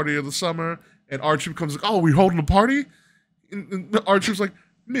biggest party of the summer, and R-Truth comes like, oh, we holding a party? And R-Truth's like,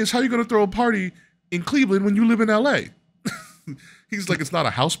 Miz, how are you going to throw a party in Cleveland when you live in LA? He's like, it's not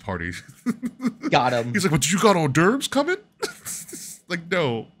a house party. Got him. He's like, but you got hors d'oeuvres coming? Like,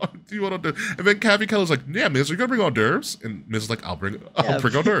 no. Do you want hors d'oeuvres? And then Kathy Keller's like, yeah, Miz, are you gonna bring hors d'oeuvres? And Miz is like, I'll bring hors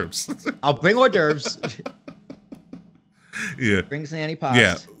d'oeuvres. I'll bring hors d'oeuvres. Yeah. Bring Sandy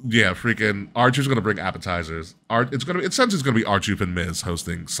Pops. Yeah. Freaking R-Truth's gonna bring appetizers. It sounds it's gonna be R-Truth and Miz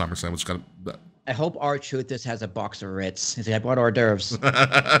hosting SummerSlam, which is gonna. I hope R-Truth this has a box of Ritz. He's like, I bought hors d'oeuvres.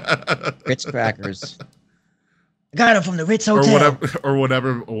 Ritz crackers. I got them from the Ritz Hotel. Or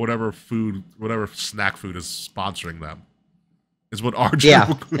whatever snack food is sponsoring them. Is what R-Truth. Yeah,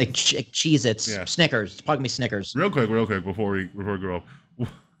 like Cheez-Its, Snickers. It's probably gonna be Snickers. Real quick, before we go off.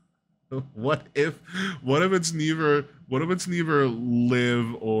 What if it's neither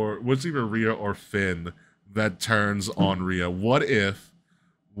Liv or what's either Rhea or Finn that turns on Rhea? What if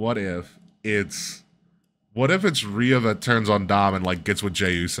it's Rhea that turns on Dom and like gets with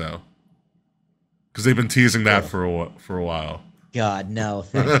Jey Uso? Because they've been teasing that for a while. God, no,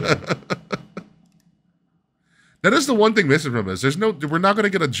 thank you. That is the one thing missing from this. We're not going to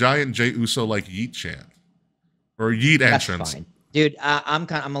get a giant Jey Uso like Yeet chant or Yeet entrance. That's fine. Dude,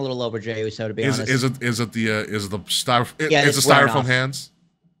 I'm a little over Jey Uso to be honest. Is it the styrofoam hands?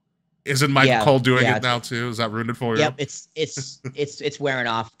 Isn't Michael Cole doing it now too? Is that ruined it for you? Yep, it's wearing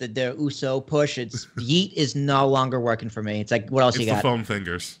off. The Uso push. Yeet is no longer working for me. It's like, what else you got? It's the foam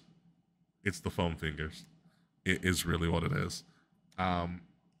fingers. It's the foam fingers. It is really what it is. But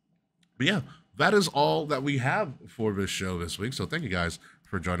yeah, that is all that we have for this show this week. So thank you guys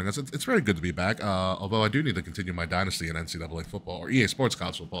for joining us. It's very good to be back. Although I do need to continue my dynasty in NCAA football or EA Sports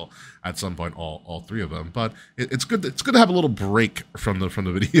College football at some point. All 3 of them. But it's good. It's good to have a little break from the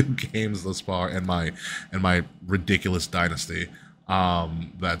video games thus far and my ridiculous dynasty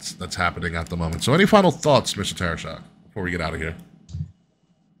that's happening at the moment. So any final thoughts, Mr. Tarashak, before we get out of here?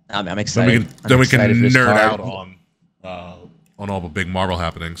 I'm excited. Then we can nerd out on all the big Marvel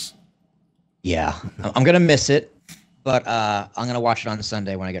happenings. Yeah, I'm gonna miss it, but I'm gonna watch it on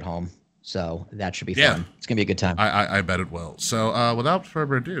Sunday when I get home. So that should be fun. It's gonna be a good time. I bet it will. So without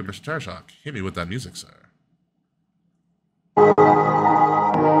further ado, Mr. Tarashok, hit me with that music, sir.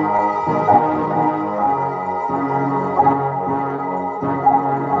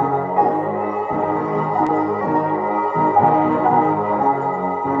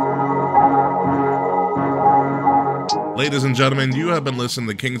 Ladies and gentlemen, you have been listening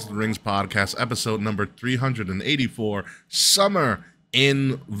to the Kings of the Rings podcast, episode number 384, Summer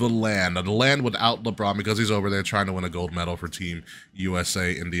in the Land. The land without LeBron because he's over there trying to win a gold medal for Team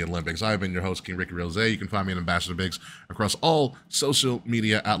USA in the Olympics. I've been your host, King Ricky Rose. You can find me at Ambassador Biggs across all social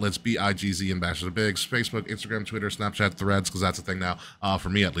media outlets, BIGZ Ambassador Biggs, Facebook, Instagram, Twitter, Snapchat, Threads, because that's a thing now, for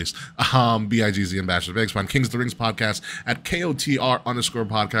me at least. BIGZ Ambassador Biggs. Find Kings of the Rings podcast at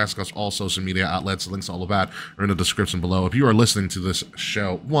KOTR_podcast across all social media outlets. Links to all of that are in the description below. If you are listening to this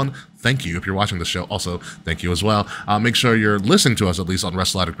show, one, thank you. If you're watching the show, also thank you as well. Make sure you're listening to us at least on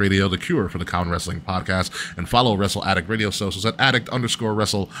Wrestle Addict Radio, the cure for the common wrestling podcast, and follow Wrestle Addict Radio socials at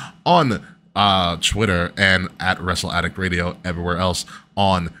addict_wrestle on Twitter and at Wrestle Addict Radio everywhere else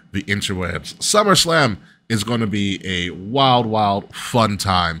on the interwebs. SummerSlam is going to be a wild, wild, fun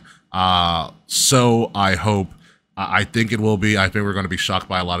time. So I hope, I think it will be. I think we're going to be shocked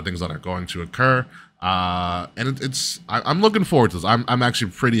by a lot of things that are going to occur. And I'm looking forward to this. I'm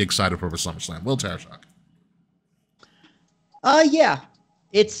actually pretty excited for the SummerSlam. Will Tarashok? Yeah,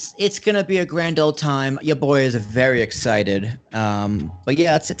 it's gonna be a grand old time. Your boy is very excited. But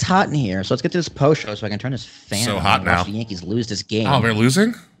yeah, it's hot in here, so let's get to this post show so I can turn this fan so on hot and now. watch the Yankees lose this game. Oh, they're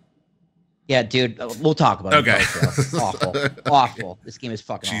losing? Yeah, dude, we'll talk about it. Okay. Awful. This game is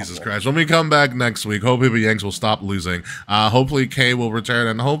fucking Jesus awful. Christ. When we come back next week, hopefully the Yanks will stop losing. Hopefully Kay will return,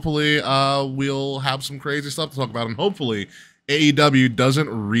 and hopefully we'll have some crazy stuff to talk about, and hopefully AEW doesn't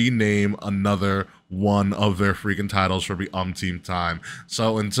rename another one of their freaking titles for the umpteenth time.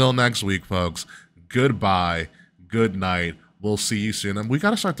 So until next week, folks, goodbye, good night. We'll see you soon. And we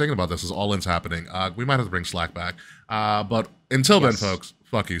got to start thinking about this as All In's happening. We might have to bring Slack back. But until then, folks,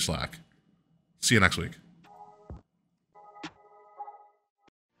 fuck you, Slack. See you next week.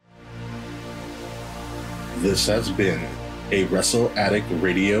 This has been a Wrestle Addict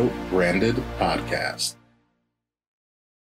Radio branded podcast.